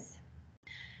myoclonus.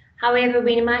 However,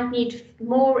 we might need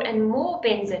more and more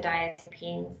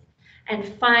benzodiazepines and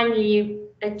finally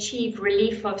achieve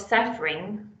relief of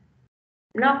suffering,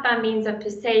 not by means of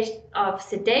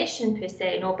sedation per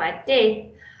se, nor by death,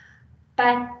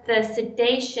 but the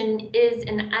sedation is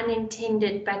an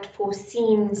unintended but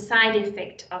foreseen side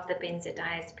effect of the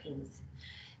benzodiazepines.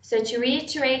 So to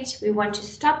reiterate, we want to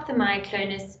stop the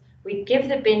myoclonus. We give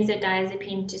the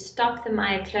benzodiazepine to stop the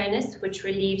myoclonus, which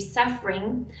relieves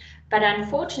suffering, but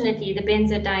unfortunately the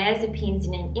benzodiazepines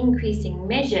in an increasing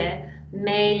measure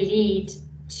may lead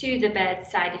to the bad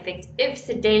side effect if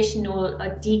sedation or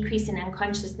a decrease in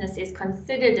unconsciousness is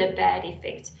considered a bad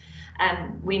effect.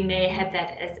 We may have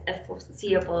that as a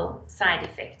foreseeable side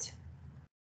effect.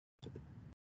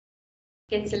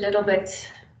 Gets a little bit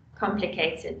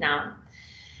complicated now.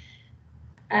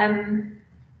 And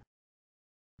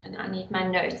I need my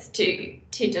notes to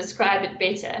describe it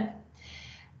better.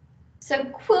 So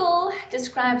Quill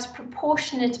describes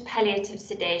proportionate palliative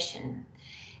sedation.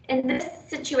 In this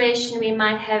situation, we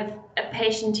might have a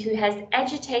patient who has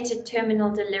agitated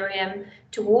terminal delirium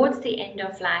towards the end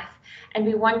of life, and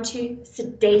we want to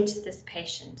sedate this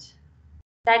patient.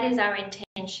 That is our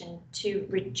intention, to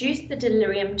reduce the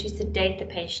delirium, to sedate the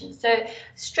patient. So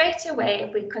straight away,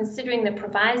 if we're considering the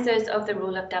provisos of the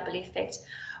rule of double effect,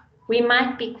 we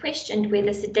might be questioned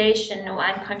whether sedation or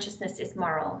unconsciousness is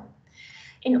moral.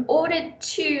 In order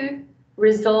to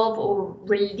resolve or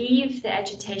relieve the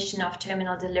agitation of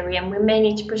terminal delirium, we may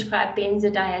need to prescribe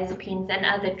benzodiazepines and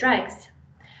other drugs.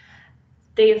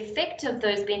 The effect of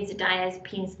those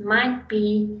benzodiazepines might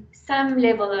be some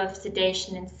level of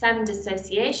sedation and some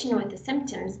dissociation with the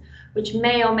symptoms, which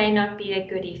may or may not be a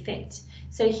good effect.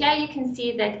 So here you can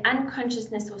see that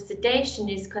unconsciousness or sedation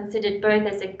is considered both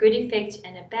as a good effect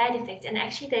and a bad effect, and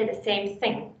actually they're the same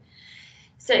thing.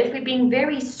 So if we're being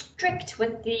very strict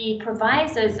with the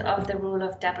provisos of the rule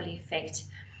of double effect,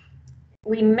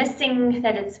 we're missing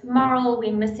that it's moral,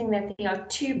 we're missing that there are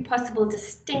two possible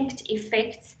distinct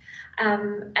effects,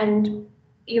 and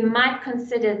you might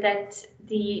consider that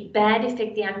the bad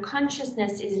effect, the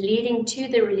unconsciousness, is leading to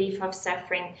the relief of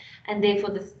suffering, and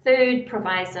therefore the third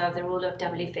proviso of the rule of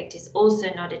double effect is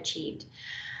also not achieved.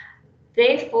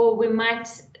 Therefore, we might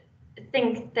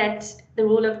think that the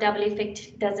rule of double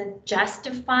effect doesn't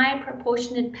justify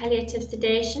proportionate palliative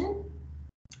sedation.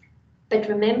 But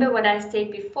remember what I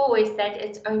said before is that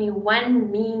it's only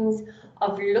one means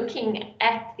of looking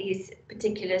at these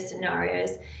particular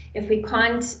scenarios, if we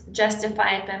can't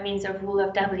justify it by means of rule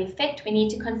of double effect, we need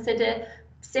to consider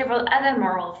several other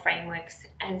moral frameworks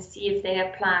and see if they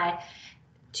apply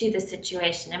to the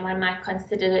situation. And one might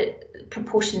consider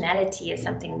proportionality as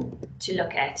something to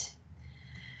look at.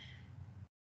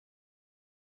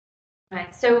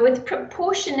 Right, so with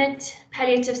proportionate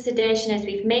palliative sedation, as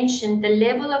we've mentioned, the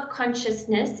level of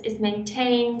consciousness is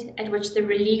maintained at which the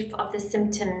relief of the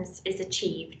symptoms is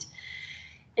achieved.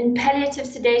 In palliative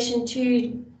sedation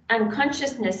to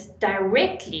unconsciousness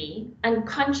directly,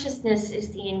 unconsciousness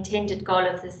is the intended goal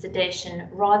of the sedation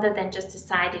rather than just a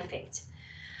side effect.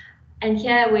 And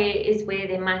here is where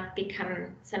there might become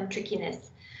some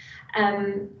trickiness.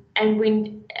 And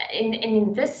when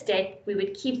in this state, we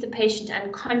would keep the patient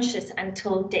unconscious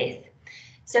until death.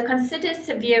 So consider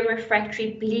severe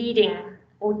refractory bleeding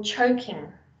or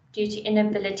choking due to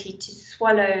inability to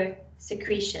swallow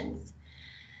secretions.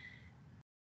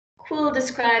 Kuhl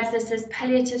describes this as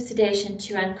palliative sedation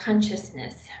to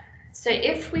unconsciousness. So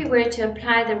if we were to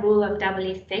apply the rule of double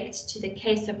effect to the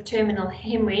case of terminal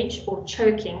hemorrhage or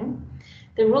choking,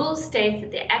 the rule states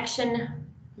that the action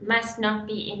must not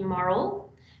be immoral.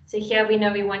 So here we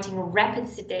know we're wanting rapid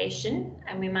sedation,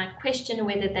 and we might question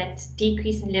whether that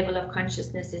decrease in level of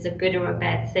consciousness is a good or a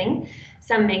bad thing.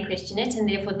 Some may question it, and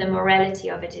therefore the morality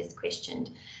of it is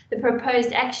questioned. The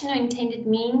proposed action or intended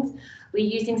means, we're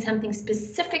using something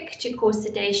specific to cause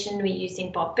sedation. We're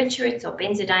using barbiturates or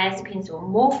benzodiazepines or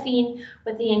morphine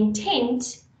with the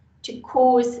intent to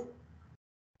cause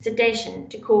sedation,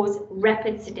 to cause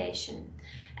rapid sedation.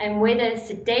 And whether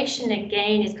sedation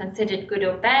again is considered good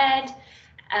or bad,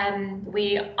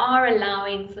 we are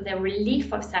allowing for the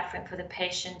relief of suffering for the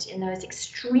patient in those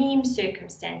extreme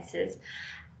circumstances.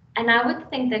 And I would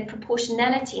think that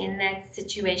proportionality in that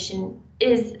situation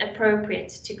is appropriate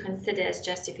to consider as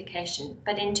justification.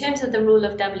 But in terms of the rule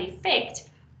of double effect,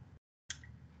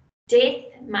 death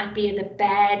might be the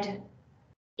bad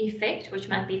effect, which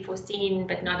might be foreseen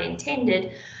but not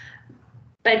intended.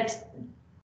 But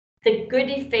the good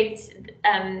effects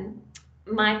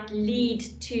might lead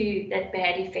to that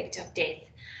bad effect of death.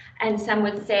 And some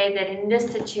would say that in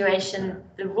this situation,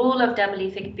 the rule of double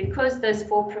effect, because those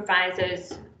four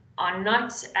provisos are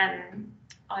not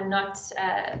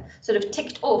sort of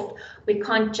ticked off, we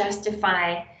can't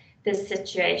justify this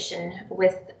situation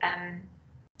with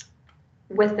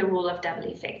the rule of double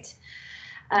effect.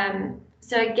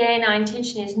 So again, our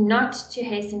intention is not to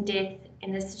hasten death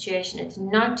in this situation. It's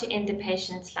not to end the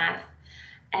patient's life.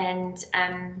 And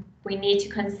we need to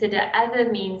consider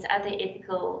other means, other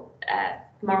ethical,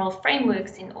 moral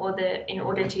frameworks in order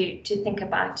to think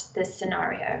about this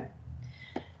scenario.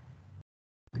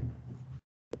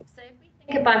 So if we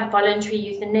think about voluntary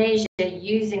euthanasia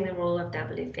using the rule of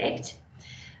double effect,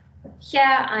 here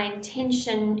our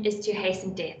intention is to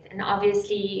hasten death. And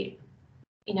obviously,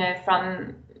 you know,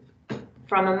 from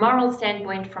a moral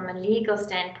standpoint, from a legal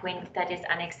standpoint, that is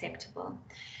unacceptable.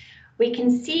 We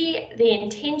can see the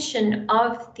intention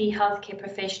of the healthcare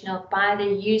professional by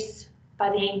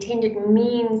the intended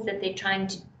means that they're trying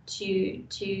to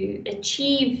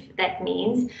achieve that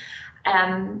means.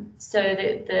 So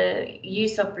the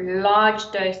use of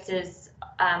large doses,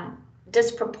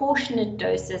 disproportionate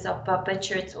doses of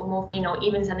barbiturates or morphine, or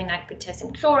even something like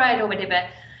potassium chloride or whatever,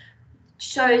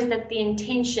 shows that the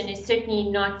intention is certainly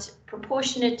not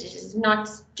proportionate. It is not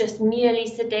just merely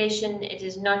sedation. It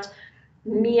is not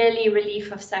merely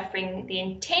relief of suffering. The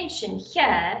intention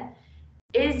here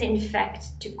is in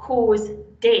fact to cause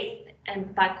death,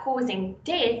 and by causing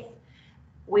death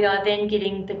we are then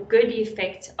getting the good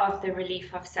effect of the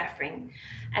relief of suffering.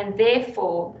 And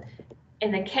therefore,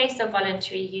 in the case of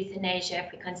voluntary euthanasia,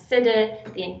 if we consider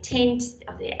the intent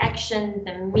of the action,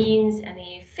 the means and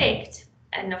the effect,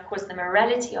 and of course the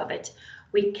morality of it,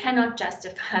 we cannot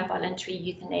justify voluntary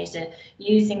euthanasia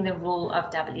using the rule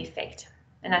of double effect.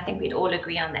 And I think we'd all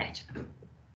agree on that.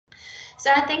 So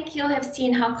I think you'll have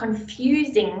seen how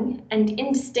confusing and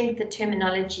indistinct the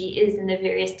terminology is in the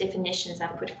various definitions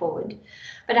I've put forward.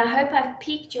 But I hope I've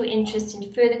piqued your interest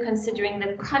in further considering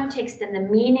the context and the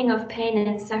meaning of pain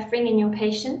and suffering in your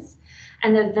patients,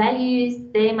 and the values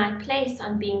they might place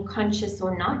on being conscious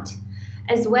or not,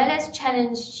 as well as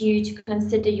challenged you to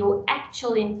consider your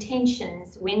actual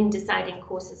intentions when deciding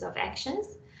courses of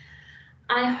actions.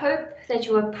 I hope that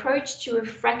your approach to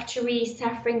refractory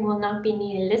suffering will not be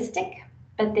nihilistic,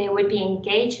 but there would be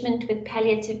engagement with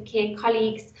palliative care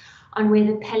colleagues on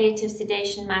whether palliative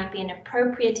sedation might be an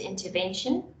appropriate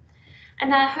intervention.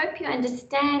 And I hope you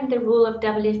understand the rule of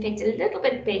double effect a little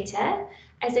bit better,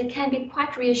 as it can be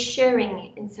quite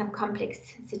reassuring in some complex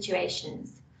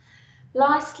situations.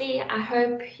 Lastly, I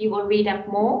hope you will read up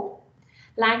more,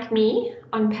 like me,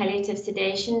 on palliative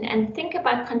sedation and think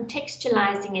about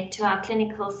contextualizing it to our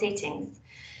clinical settings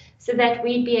so that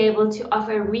we'd be able to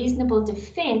offer a reasonable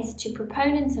defense to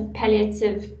proponents of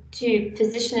palliative to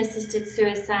physician-assisted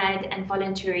suicide and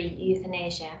voluntary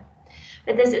euthanasia.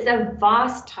 But this is a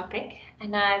vast topic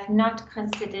and I've not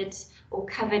considered or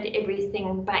covered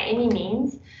everything by any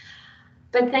means.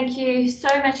 But thank you so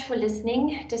much for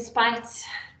listening, despite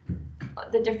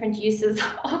the different uses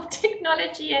of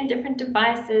technology and different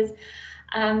devices.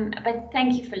 But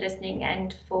thank you for listening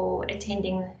and for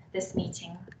attending this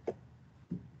meeting.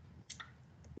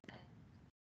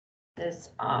 Those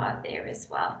are there as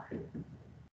well.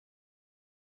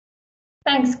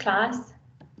 Thanks, class.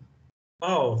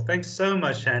 Oh, thanks so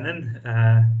much, Shannon.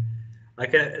 I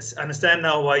can understand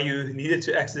now why you needed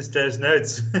to access those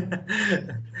notes.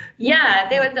 Yeah,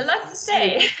 there was a lot to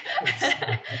say.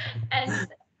 And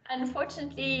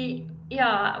unfortunately,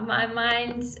 yeah, my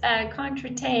mind can't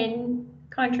retain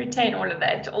all of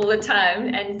that all the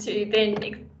time, and to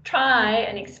then try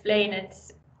and explain it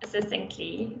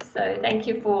succinctly. So thank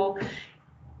you for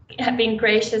being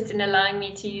gracious in allowing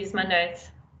me to use my notes.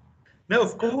 No,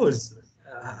 of course.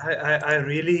 I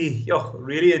really,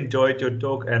 really enjoyed your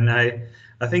talk, and I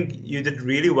think you did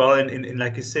really well in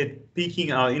like you said,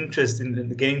 piquing our interest in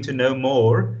getting to know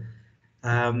more.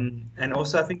 And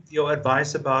also, I think your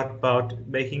advice about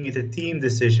making it a team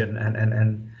decision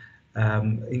and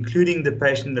including the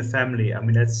patient and the family. I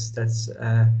mean, that's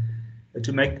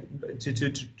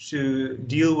to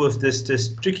deal with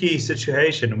this tricky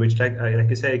situation, which like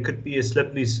I say, it could be a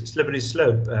slippery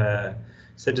slope,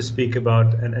 so to speak,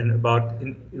 about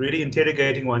really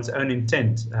interrogating one's own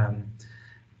intent.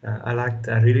 I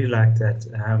really like that.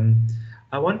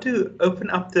 I want to open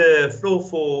up the floor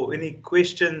for any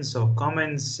questions or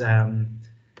comments.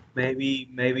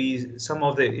 Maybe some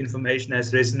of the information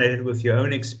has resonated with your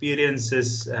own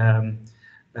experiences in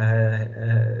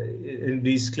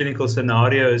these clinical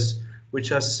scenarios,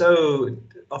 which are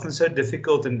often so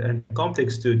difficult and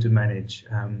complex to manage.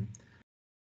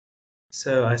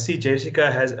 So I see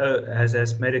Jessica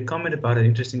has made a comment about an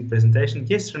interesting presentation.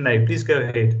 Yes, Renee, please go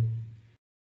ahead.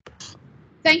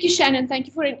 Thank you, Shannon. Thank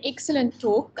you for an excellent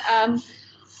talk.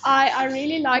 I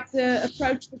really like the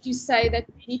approach that you say that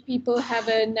many people have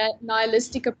a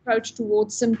nihilistic approach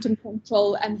towards symptom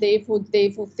control and therefore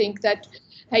think that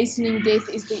hastening death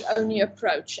is the only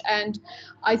approach. And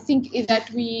I think that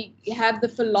we have the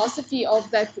philosophy of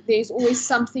that there's always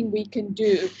something we can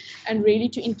do, and really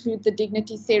to include the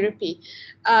dignity therapy.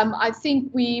 I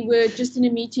think we were just in a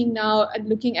meeting now and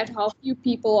looking at how few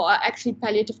people are actually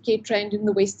palliative care trained in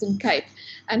the Western Cape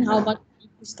and how much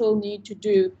we still need to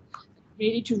do,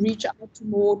 really to reach out to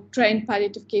more trained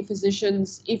palliative care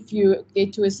physicians if you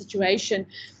get to a situation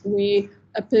where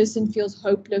a person feels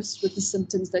hopeless with the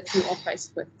symptoms that you are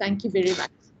faced with. Thank you very much.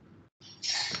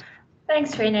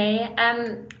 Thanks, Renee.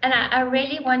 And I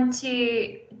really want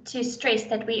to stress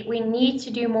that we need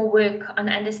to do more work on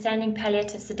understanding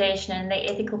palliative sedation and the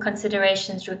ethical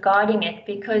considerations regarding it,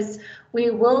 because we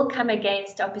will come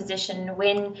against opposition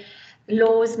when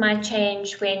laws might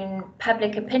change, when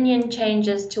public opinion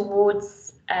changes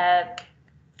towards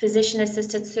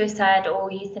physician-assisted suicide or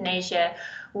euthanasia.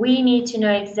 We need to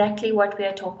know exactly what we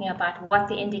are talking about, what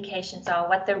the indications are,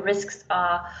 what the risks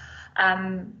are,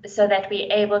 so that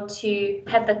we're able to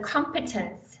have the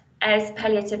competence as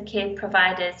palliative care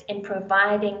providers in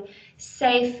providing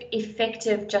safe,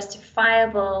 effective,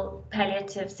 justifiable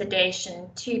palliative sedation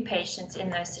to patients in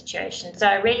those situations. So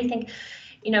I really think,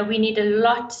 we need a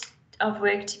lot of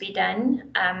work to be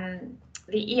done.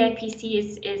 The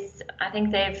EAPC is I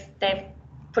think they've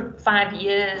put 5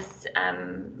 years.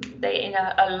 They're in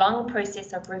a long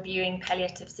process of reviewing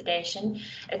palliative sedation.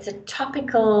 It's a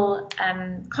topical,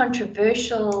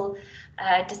 controversial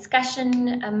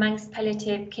discussion amongst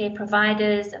palliative care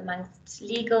providers, amongst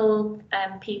legal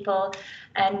people,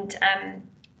 and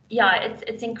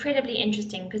it's incredibly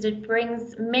interesting because it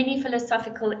brings many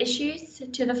philosophical issues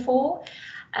to the fore.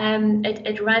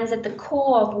 It runs at the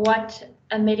core of what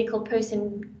a medical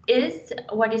person is,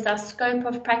 what is our scope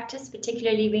of practice,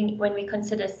 particularly when we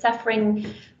consider suffering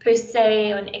per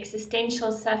se, or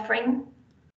existential suffering.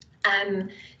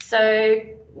 So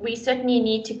we certainly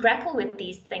need to grapple with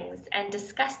these things and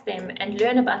discuss them and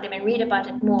learn about them and read about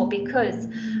it more, because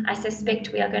I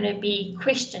suspect we are going to be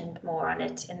questioned more on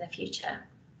it in the future.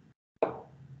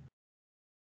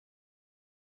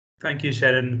 Thank you,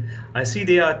 Shannon. I see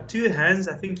there are 2 hands.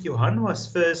 I think Johan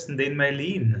was first and then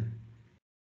Maylene.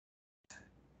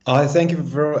 I thank you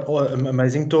for an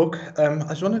amazing talk. I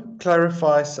just want to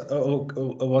clarify, or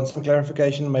want some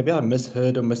clarification. Maybe I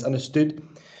misheard or misunderstood.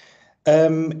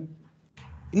 In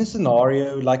a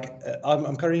scenario like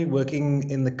I'm currently working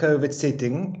in the COVID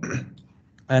setting,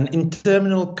 and in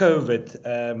terminal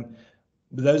COVID,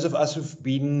 those of us who've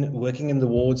been working in the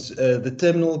wards, the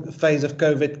terminal phase of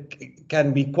COVID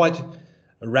can be quite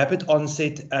a rapid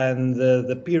onset, and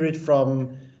the period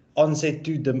from onset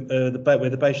to where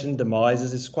the patient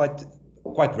demises is quite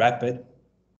rapid.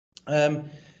 And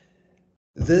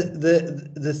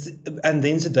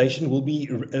then sedation will be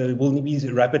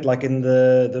rapid, like in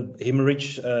the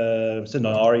hemorrhage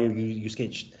scenario you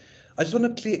sketched. I just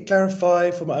want to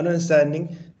clarify for my own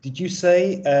understanding. Did you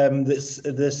say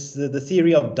the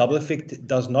theory of double effect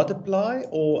does not apply,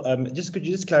 or could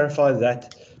you just clarify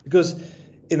that? Because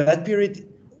in that period,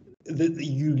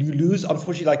 you lose,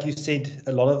 unfortunately, like you said,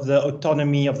 a lot of the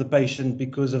autonomy of the patient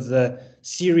because of the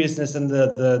seriousness and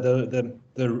the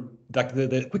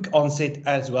quick onset,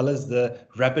 as well as the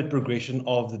rapid progression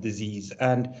of the disease.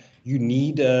 And you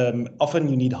need often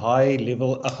you need high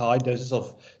doses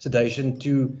of sedation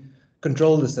to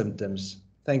control the symptoms.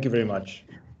 Thank you very much.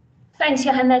 Thanks,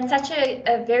 Johan. That's such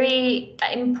a very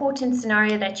important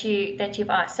scenario that you've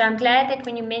asked. So I'm glad that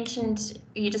when you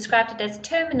described it as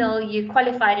terminal, you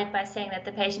qualified it by saying that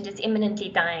the patient is imminently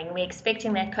dying. We're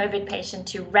expecting that COVID patient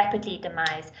to rapidly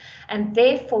demise. And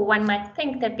therefore, one might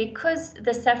think that because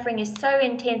the suffering is so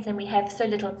intense and we have so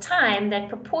little time, that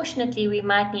proportionately we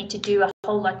might need to do a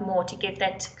whole lot more to get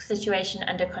that situation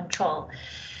under control.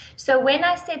 So when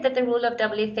I said that the rule of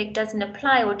double effect doesn't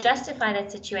apply or justify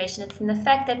that situation, it's in the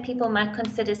fact that people might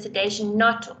consider sedation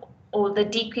or the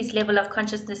decreased level of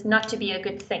consciousness not to be a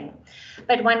good thing.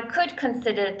 But one could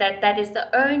consider that that is the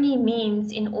only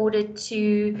means in order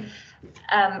to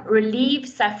relieve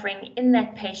suffering in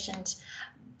that patient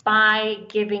by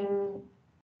giving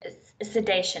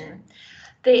sedation.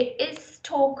 There is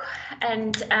talk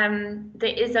and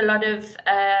there is a lot of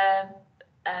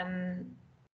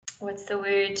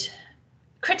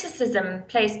criticism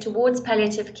placed towards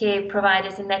palliative care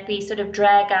providers, in that we sort of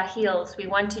drag our heels. We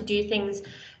want to do things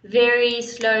very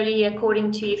slowly,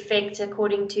 according to effect.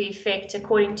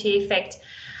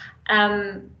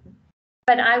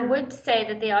 But I would say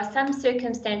that there are some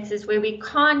circumstances where we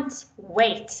can't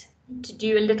wait to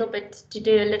do a little bit,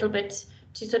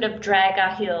 to sort of drag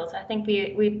our heels. I think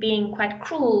we're being quite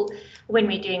cruel when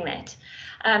we're doing that.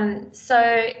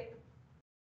 So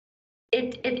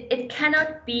it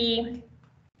cannot be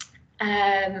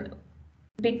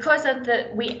because of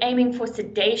we're aiming for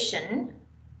sedation.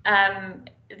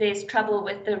 There's trouble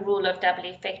with the rule of double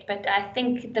effect, but I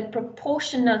think the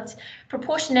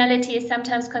proportionality is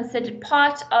sometimes considered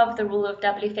part of the rule of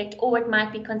double effect, or it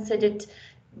might be considered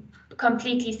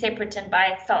completely separate and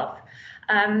by itself.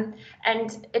 And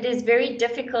it is very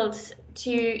difficult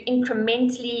to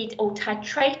incrementally or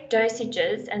titrate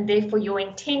dosages, and therefore your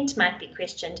intent might be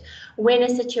questioned when a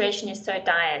situation is so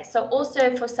dire. So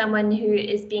also for someone who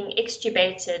is being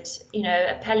extubated,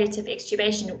 a palliative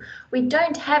extubation, we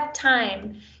don't have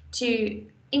time to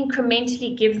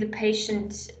incrementally give the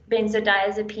patient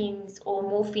benzodiazepines or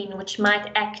morphine, which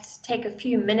might take a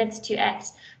few minutes to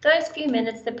act. Those few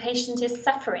minutes, the patient is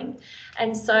suffering.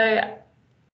 And so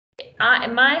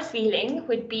my feeling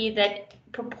would be that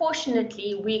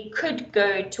proportionately we could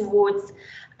go towards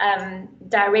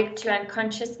direct to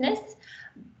unconsciousness,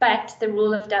 but the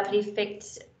rule of double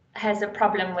effect has a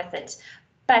problem with it.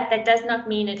 But that does not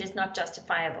mean it is not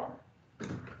justifiable.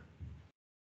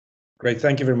 Great,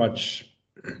 thank you very much.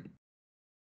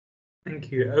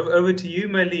 Thank you. Over to you,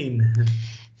 Marlene.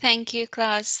 Thank you,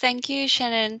 Klaus. Thank you,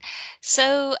 Shannon.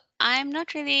 So I'm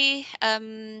not really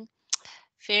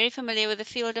very familiar with the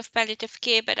field of palliative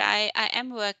care, but I am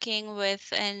working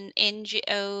with an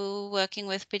NGO working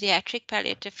with pediatric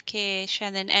palliative care,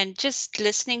 Shannon, and just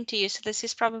listening to you, so this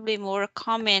is probably more a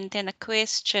comment than a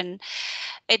question.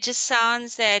 It just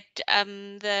sounds that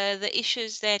the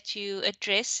issues that you're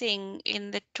addressing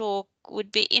in the talk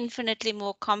would be infinitely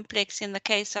more complex in the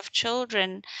case of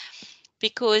children,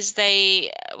 because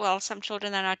some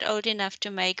children are not old enough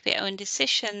to make their own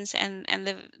decisions, and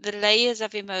the layers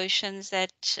of emotions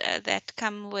that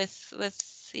come with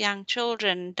young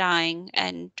children dying,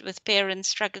 and with parents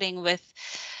struggling with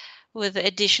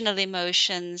additional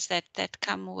emotions that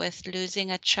come with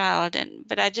losing a child.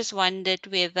 But I just wondered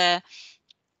whether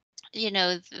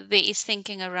there is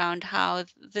thinking around how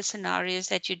the scenarios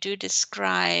that you do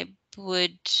describe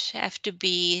would have to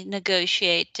be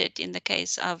negotiated in the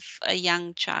case of a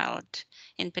young child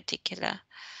in particular.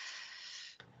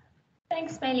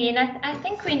 Thanks, Marlene. I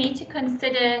think we need to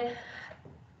consider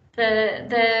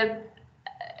the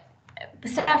the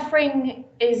suffering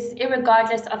is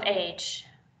irregardless of age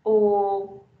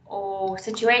or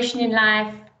situation in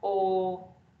life or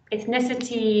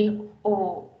ethnicity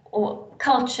or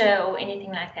culture or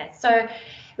anything like that. So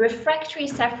refractory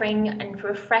suffering and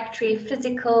refractory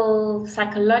physical,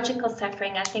 psychological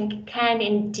suffering, I think, can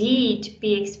indeed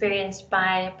be experienced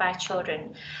by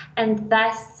children, and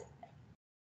thus,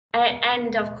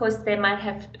 and of course, they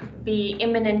might be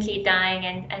imminently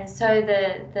dying, and so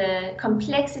the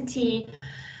complexity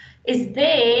is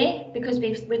there because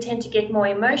we tend to get more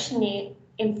emotionally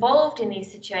involved in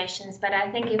these situations. But I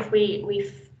think if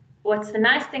what's the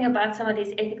nice thing about some of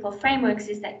these ethical frameworks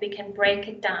is that we can break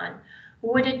it down.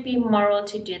 Would it be moral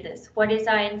to do this? What is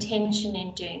our intention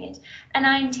in doing it? And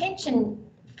our intention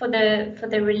for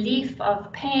the relief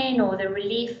of pain or the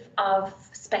relief of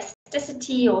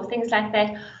spasticity or things like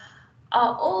that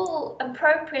are all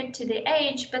appropriate to the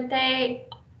age, but they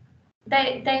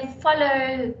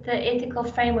follow the ethical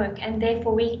framework, and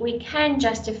therefore we can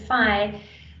justify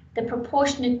the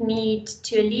proportionate need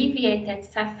to alleviate that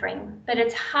suffering. But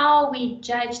it's how we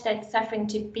judge that suffering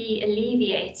to be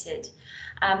alleviated.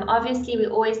 Obviously, we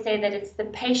always say that it's the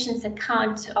patient's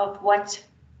account of what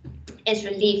is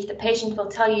relief. The patient will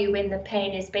tell you when the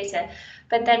pain is better,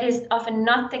 but that is often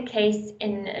not the case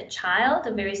in a child,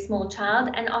 a very small child,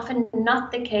 and often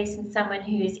not the case in someone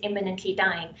who is imminently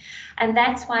dying. And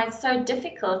that's why it's so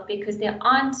difficult, because there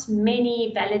aren't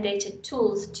many validated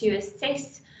tools to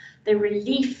assess the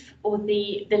relief or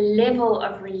the level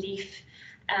of relief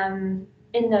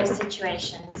in those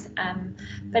situations.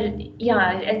 But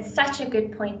yeah, it's such a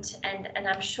good point, and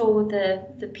I'm sure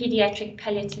the pediatric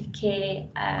palliative care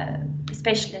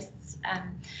specialists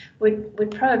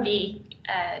would probably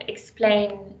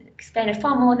explain it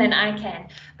far more than I can.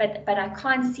 But I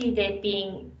can't see there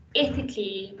being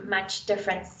ethically much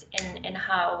difference in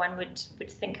how one would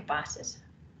think about it.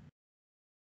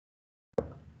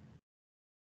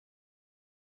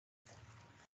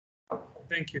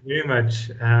 Thank you very much.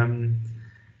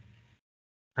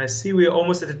 I see we're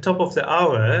almost at the top of the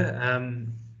hour.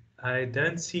 I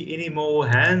don't see any more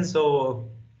hands or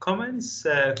comments,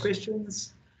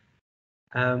 questions.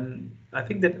 I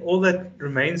think that all that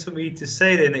remains for me to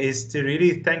say then is to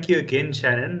really thank you again,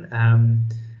 Shannon.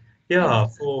 Yeah,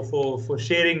 for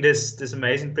sharing this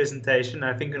amazing presentation.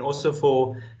 I think, and also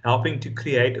for helping to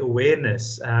create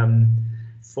awareness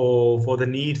for the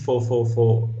need for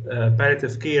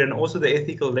palliative care, and also the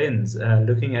ethical lens,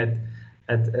 looking at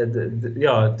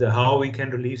how we can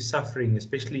relieve suffering,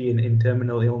 especially in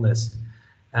terminal illness.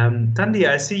 Thandi,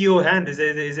 I see your hand. Is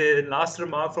there a last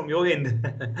remark from your end?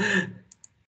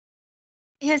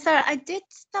 Yes, sir. I did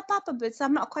step up a bit, so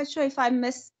I'm not quite sure if I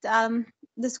missed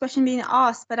this question being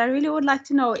asked, but I really would like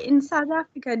to know, in South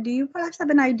Africa, do you perhaps have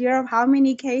an idea of how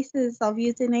many cases of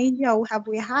euthanasia have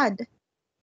we had?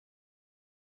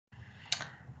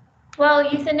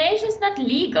 Well, euthanasia is not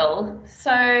legal,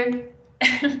 so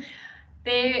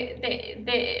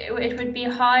it would be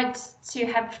hard to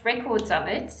have records of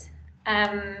it.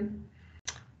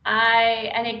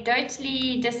 I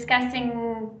anecdotally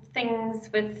discussing things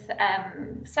with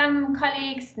some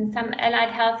colleagues and some allied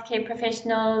healthcare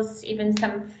professionals, even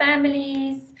some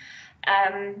families.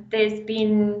 There's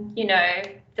been,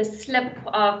 the slip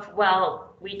of,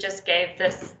 well, we just gave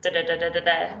this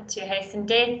to hasten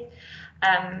death.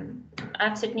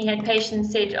 I've certainly had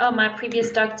patients said, oh, my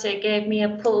previous doctor gave me a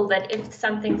pill that if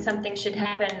something should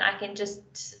happen, I can just,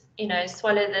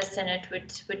 swallow this and it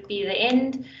would be the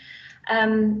end.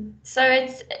 So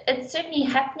it's certainly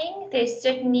happening. There's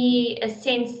certainly a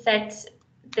sense that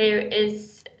there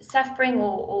is suffering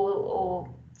or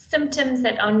symptoms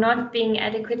that are not being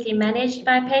adequately managed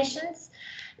by patients,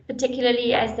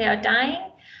 particularly as they are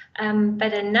dying.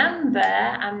 But a number,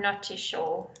 I'm not too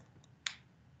sure.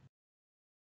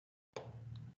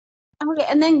 Okay,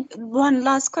 and then one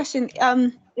last question.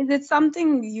 Is it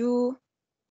something you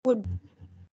would,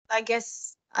 I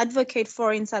guess, advocate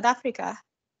for in South Africa?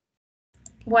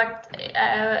 What?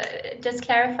 Just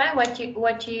clarify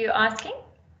what you asking?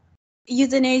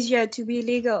 Euthanasia to be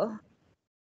legal.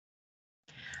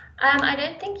 I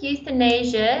don't think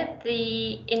euthanasia,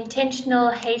 the intentional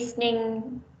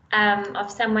hastening of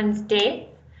someone's death,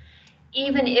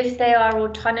 even if they are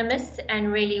autonomous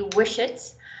and really wish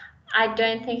it, I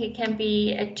don't think it can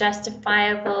be a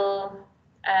justifiable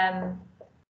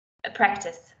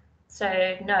practice.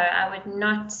 So no, I would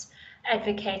not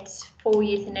advocate for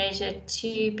euthanasia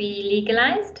to be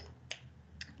legalized.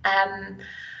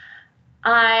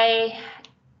 I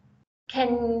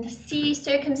can see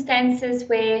circumstances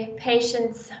where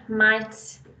patients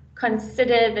might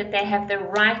consider that they have the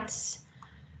right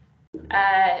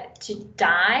to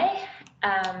die,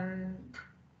 and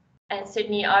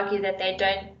certainly argue that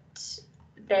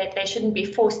they shouldn't be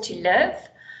forced to live.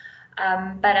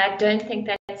 But I don't think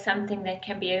that's something that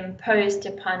can be imposed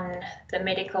upon the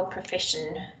medical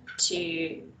profession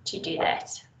to do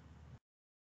that.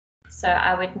 So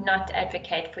I would not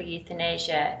advocate for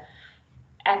euthanasia,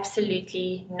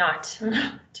 absolutely not,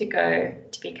 to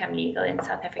become legal in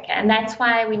South Africa. And that's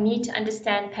why we need to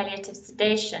understand palliative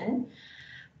sedation,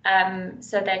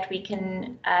 so that we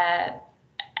can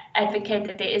advocate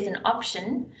that there is an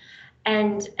option.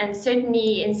 And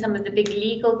certainly in some of the big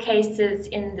legal cases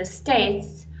in the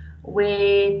States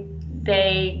where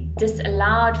they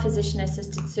disallowed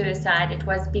physician-assisted suicide, it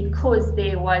was because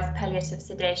there was palliative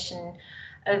sedation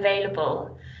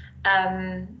available.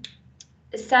 I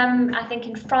think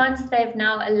in France, they've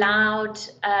now allowed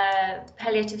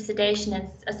palliative sedation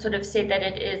and sort of said that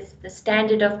it is the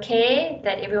standard of care,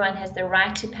 that everyone has the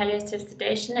right to palliative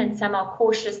sedation, and some are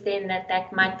cautious then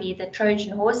that might be the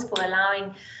Trojan horse for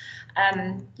allowing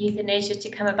euthanasia to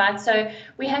come about. So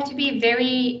we have to be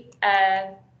very,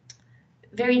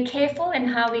 very careful in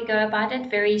how we go about it,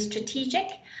 very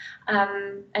strategic,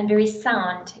 and very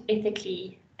sound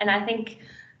ethically. And I think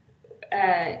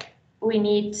we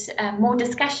need more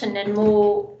discussion and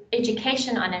more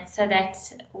education on it, so that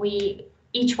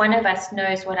each one of us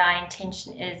knows what our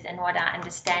intention is and what our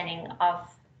understanding of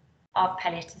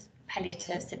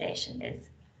palliative sedation is.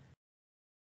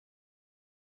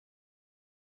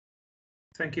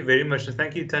 Thank you very much.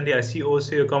 Thank you, Thandi. I see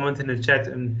also your comment in the chat,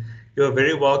 and you're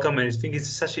very welcome. And I think it's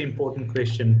such an important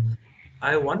question.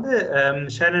 I wonder,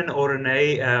 Shannon or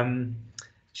Renee,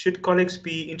 should colleagues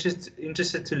be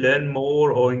interested to learn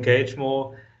more or engage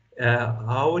more?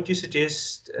 How would you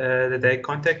suggest that they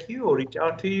contact you or reach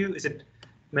out to you? Is it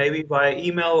maybe via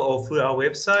email or through our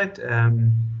website?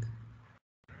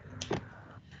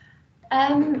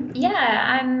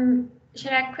 Yeah,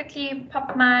 should I quickly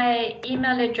pop my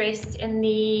email address in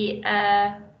the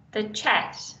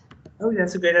chat? Oh,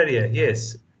 that's a great idea.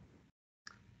 Yes.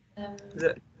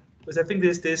 Because I think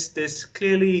there's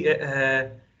clearly a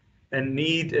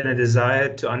need and a desire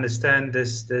to understand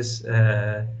this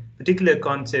particular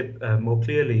concept more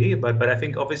clearly, but I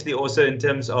think obviously also in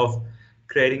terms of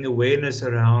creating awareness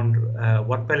around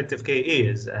what palliative care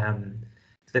is.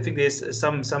 I think there's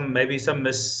some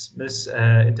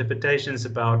misinterpretations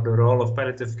about the role of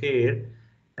palliative care,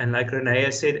 and like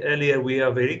Renee said earlier, we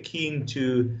are very keen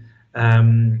to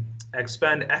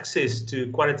expand access to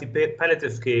quality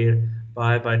palliative care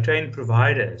by trained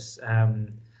providers,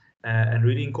 and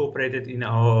really incorporate it in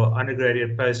our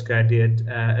undergraduate, postgraduate,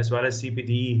 as well as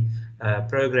CPD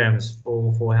programs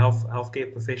for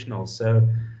healthcare professionals. So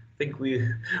I think we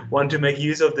want to make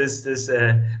use of this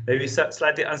maybe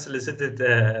slightly unsolicited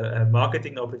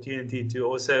marketing opportunity to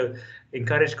also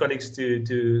encourage colleagues to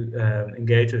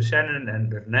engage with Shannon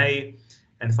and Renee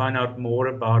and find out more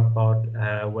about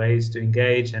ways to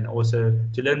engage, and also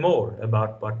to learn more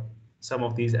about some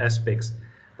of these aspects.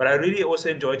 But I really also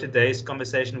enjoyed today's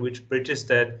conversation, which bridges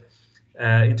that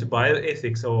into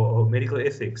bioethics or medical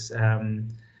ethics,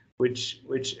 which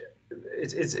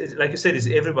it's like you said, is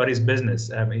everybody's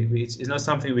business. It's not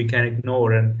something we can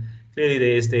ignore, and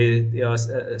clearly there are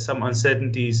some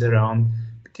uncertainties around,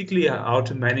 particularly how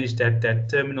to manage that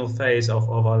terminal phase of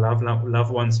our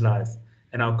loved one's life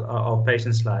and our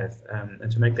patient's life,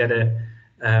 and to make that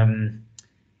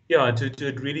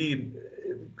to really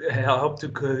help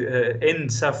to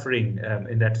end suffering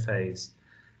in that phase.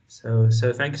 So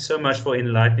thank you so much for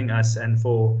enlightening us and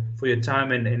for your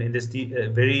time in this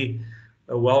very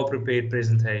well-prepared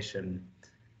presentation.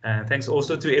 Thanks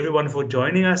also to everyone for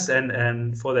joining us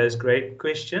and for those great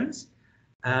questions.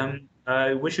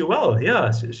 I wish you well.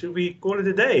 Yeah, should we call it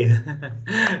a day?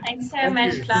 Thanks so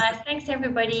much, guys. Thanks,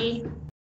 everybody.